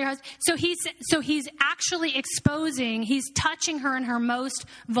home and tell your husband. So he's actually exposing, he's touching her in her most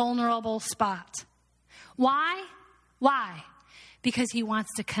vulnerable spot. Why? Why? Because he wants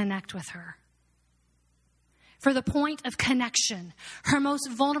to connect with her. For the point of connection, her most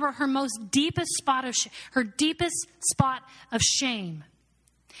vulnerable, her deepest spot of shame.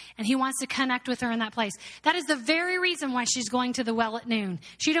 And he wants to connect with her in that place. That is the very reason why she's going to the well at noon.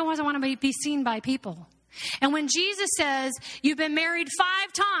 She doesn't want to be seen by people. And when Jesus says, you've been married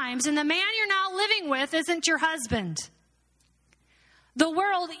 5 times and the man you're now living with isn't your husband. The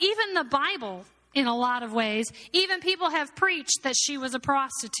world, even the Bible, in a lot of ways, even people have preached that she was a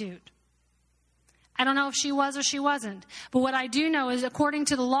prostitute. I don't know if she was or she wasn't. But what I do know is, according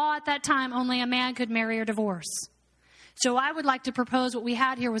to the law at that time, only a man could marry or divorce. So I would like to propose what we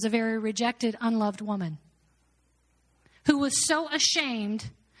had here was a very rejected, unloved woman who was so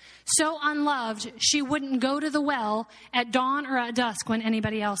ashamed, so unloved, she wouldn't go to the well at dawn or at dusk when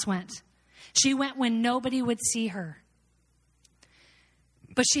anybody else went. She went when nobody would see her.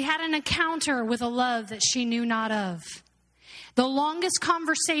 But she had an encounter with a love that she knew not of. The longest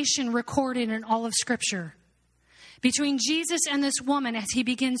conversation recorded in all of Scripture between Jesus and this woman as he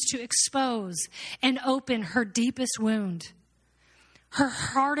begins to expose and open her deepest wound, her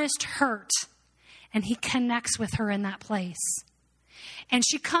hardest hurt, and he connects with her in that place. And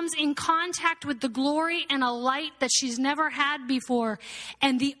she comes in contact with the glory and a light that she's never had before.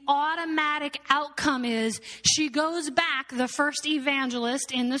 And the automatic outcome is she goes back. The first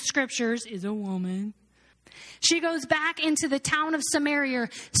evangelist in the Scriptures is a woman. She goes back into the town of Samaria,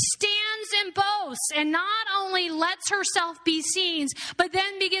 stands and boasts, and not only lets herself be seen, but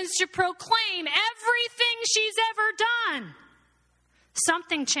then begins to proclaim everything she's ever done.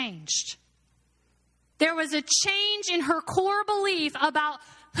 Something changed. There was a change in her core belief about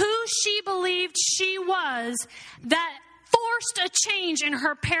who she believed she was that forced a change in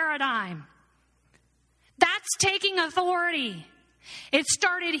her paradigm. That's taking authority. It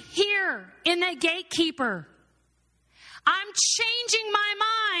started here in the gatekeeper. I'm changing my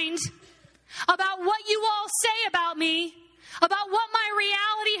mind about what you all say about me, about what my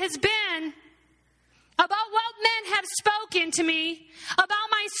reality has been, about what men have spoken to me, about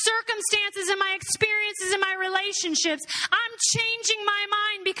my circumstances and my experiences and my relationships. I'm changing my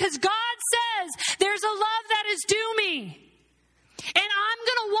mind because God says there's a love that is due me. And I'm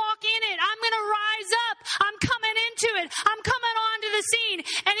going to walk in it. I'm going to rise up. I'm coming into it. I'm coming onto the scene.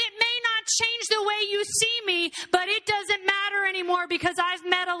 And it may not change the way you see me, but it doesn't matter anymore because I've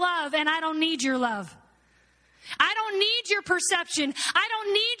met a love and I don't need your love. I don't need your perception. I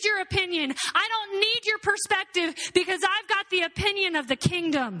don't need your opinion. I don't need your perspective because I've got the opinion of the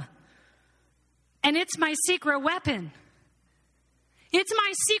kingdom. And it's my secret weapon. It's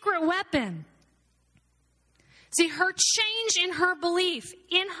my secret weapon. See, her change in her belief,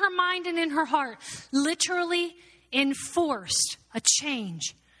 in her mind and in her heart, literally enforced a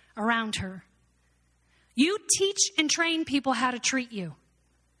change around her. You teach and train people how to treat you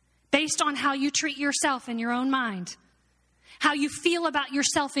based on how you treat yourself in your own mind, how you feel about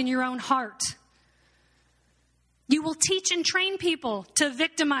yourself in your own heart. You will teach and train people to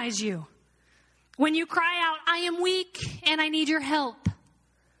victimize you. When you cry out, I am weak and I need your help.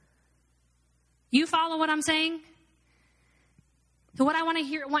 You follow what I'm saying? So what I want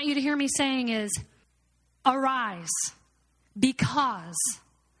you to hear me saying is, arise, because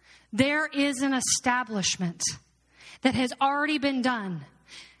there is an establishment that has already been done.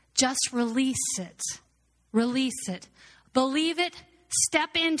 Just release it. Release it. Believe it, step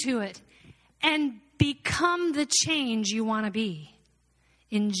into it, and become the change you want to be.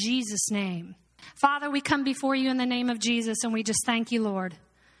 In Jesus' name. Father, we come before you in the name of Jesus, and we just thank you, Lord.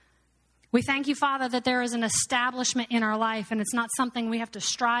 We thank you, Father, that there is an establishment in our life, and it's not something we have to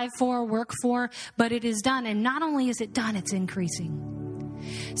strive for, work for, but it is done. And not only is it done, it's increasing.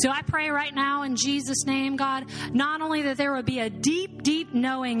 So I pray right now in Jesus' name, God, not only that there would be a deep, deep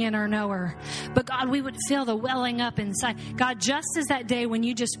knowing in our knower, but God, we would feel the welling up inside. God, just as that day when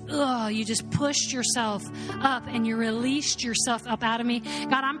you just pushed yourself up and you released yourself up out of me,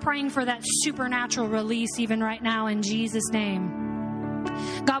 God, I'm praying for that supernatural release even right now in Jesus' name.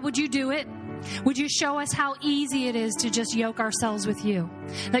 God, would you do it? Would you show us how easy it is to just yoke ourselves with you?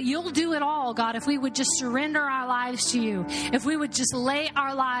 That you'll do it all, God, if we would just surrender our lives to you. If we would just lay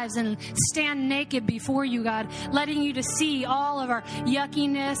our lives and stand naked before you, God, letting you to see all of our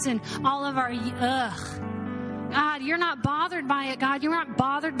yuckiness and all of our God, you're not bothered by it, God. You're not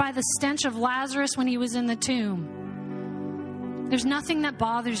bothered by the stench of Lazarus when he was in the tomb. There's nothing that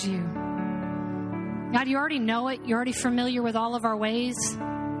bothers you. God, you already know it. You're already familiar with all of our ways.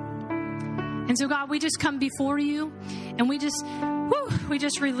 And so, God, we just come before you and we just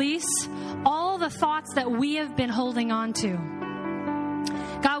release all the thoughts that we have been holding on to.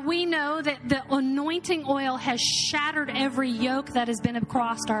 God, we know that the anointing oil has shattered every yoke that has been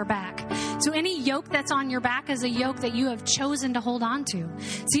across our back. So any yoke that's on your back is a yoke that you have chosen to hold on to.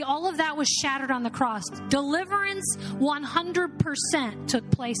 See, all of that was shattered on the cross. Deliverance 100% took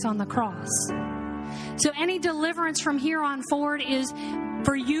place on the cross. So any deliverance from here on forward is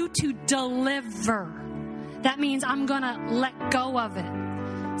for you to deliver. That means I'm going to let go of it.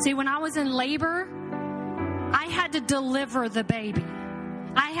 See, when I was in labor, I had to deliver the baby.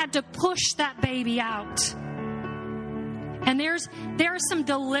 I had to push that baby out. And there's some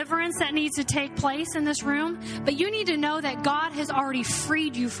deliverance that needs to take place in this room, but you need to know that God has already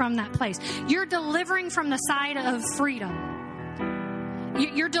freed you from that place. You're delivering from the side of freedom.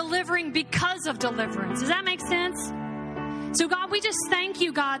 You're delivering because of deliverance. Does that make sense? So God, we just thank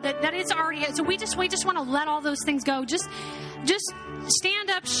you, God, that it's already, so we just want to let all those things go. Just stand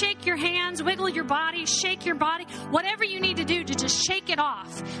up, shake your hands, wiggle your body, shake your body. Whatever you need to do to just shake it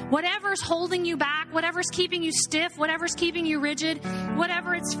off. Whatever's holding you back, whatever's keeping you stiff, whatever's keeping you rigid,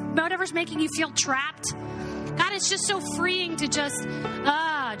 whatever's making you feel trapped. God, it's just so freeing to just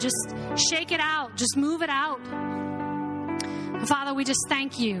shake it out, just move it out. Father, we just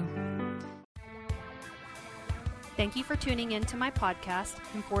thank you. Thank you for tuning in to my podcast,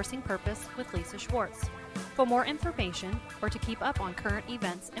 Enforcing Purpose with Lisa Schwartz. For more information or to keep up on current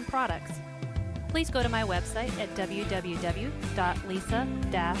events and products, please go to my website at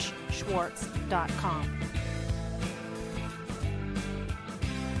www.lisa-schwartz.com.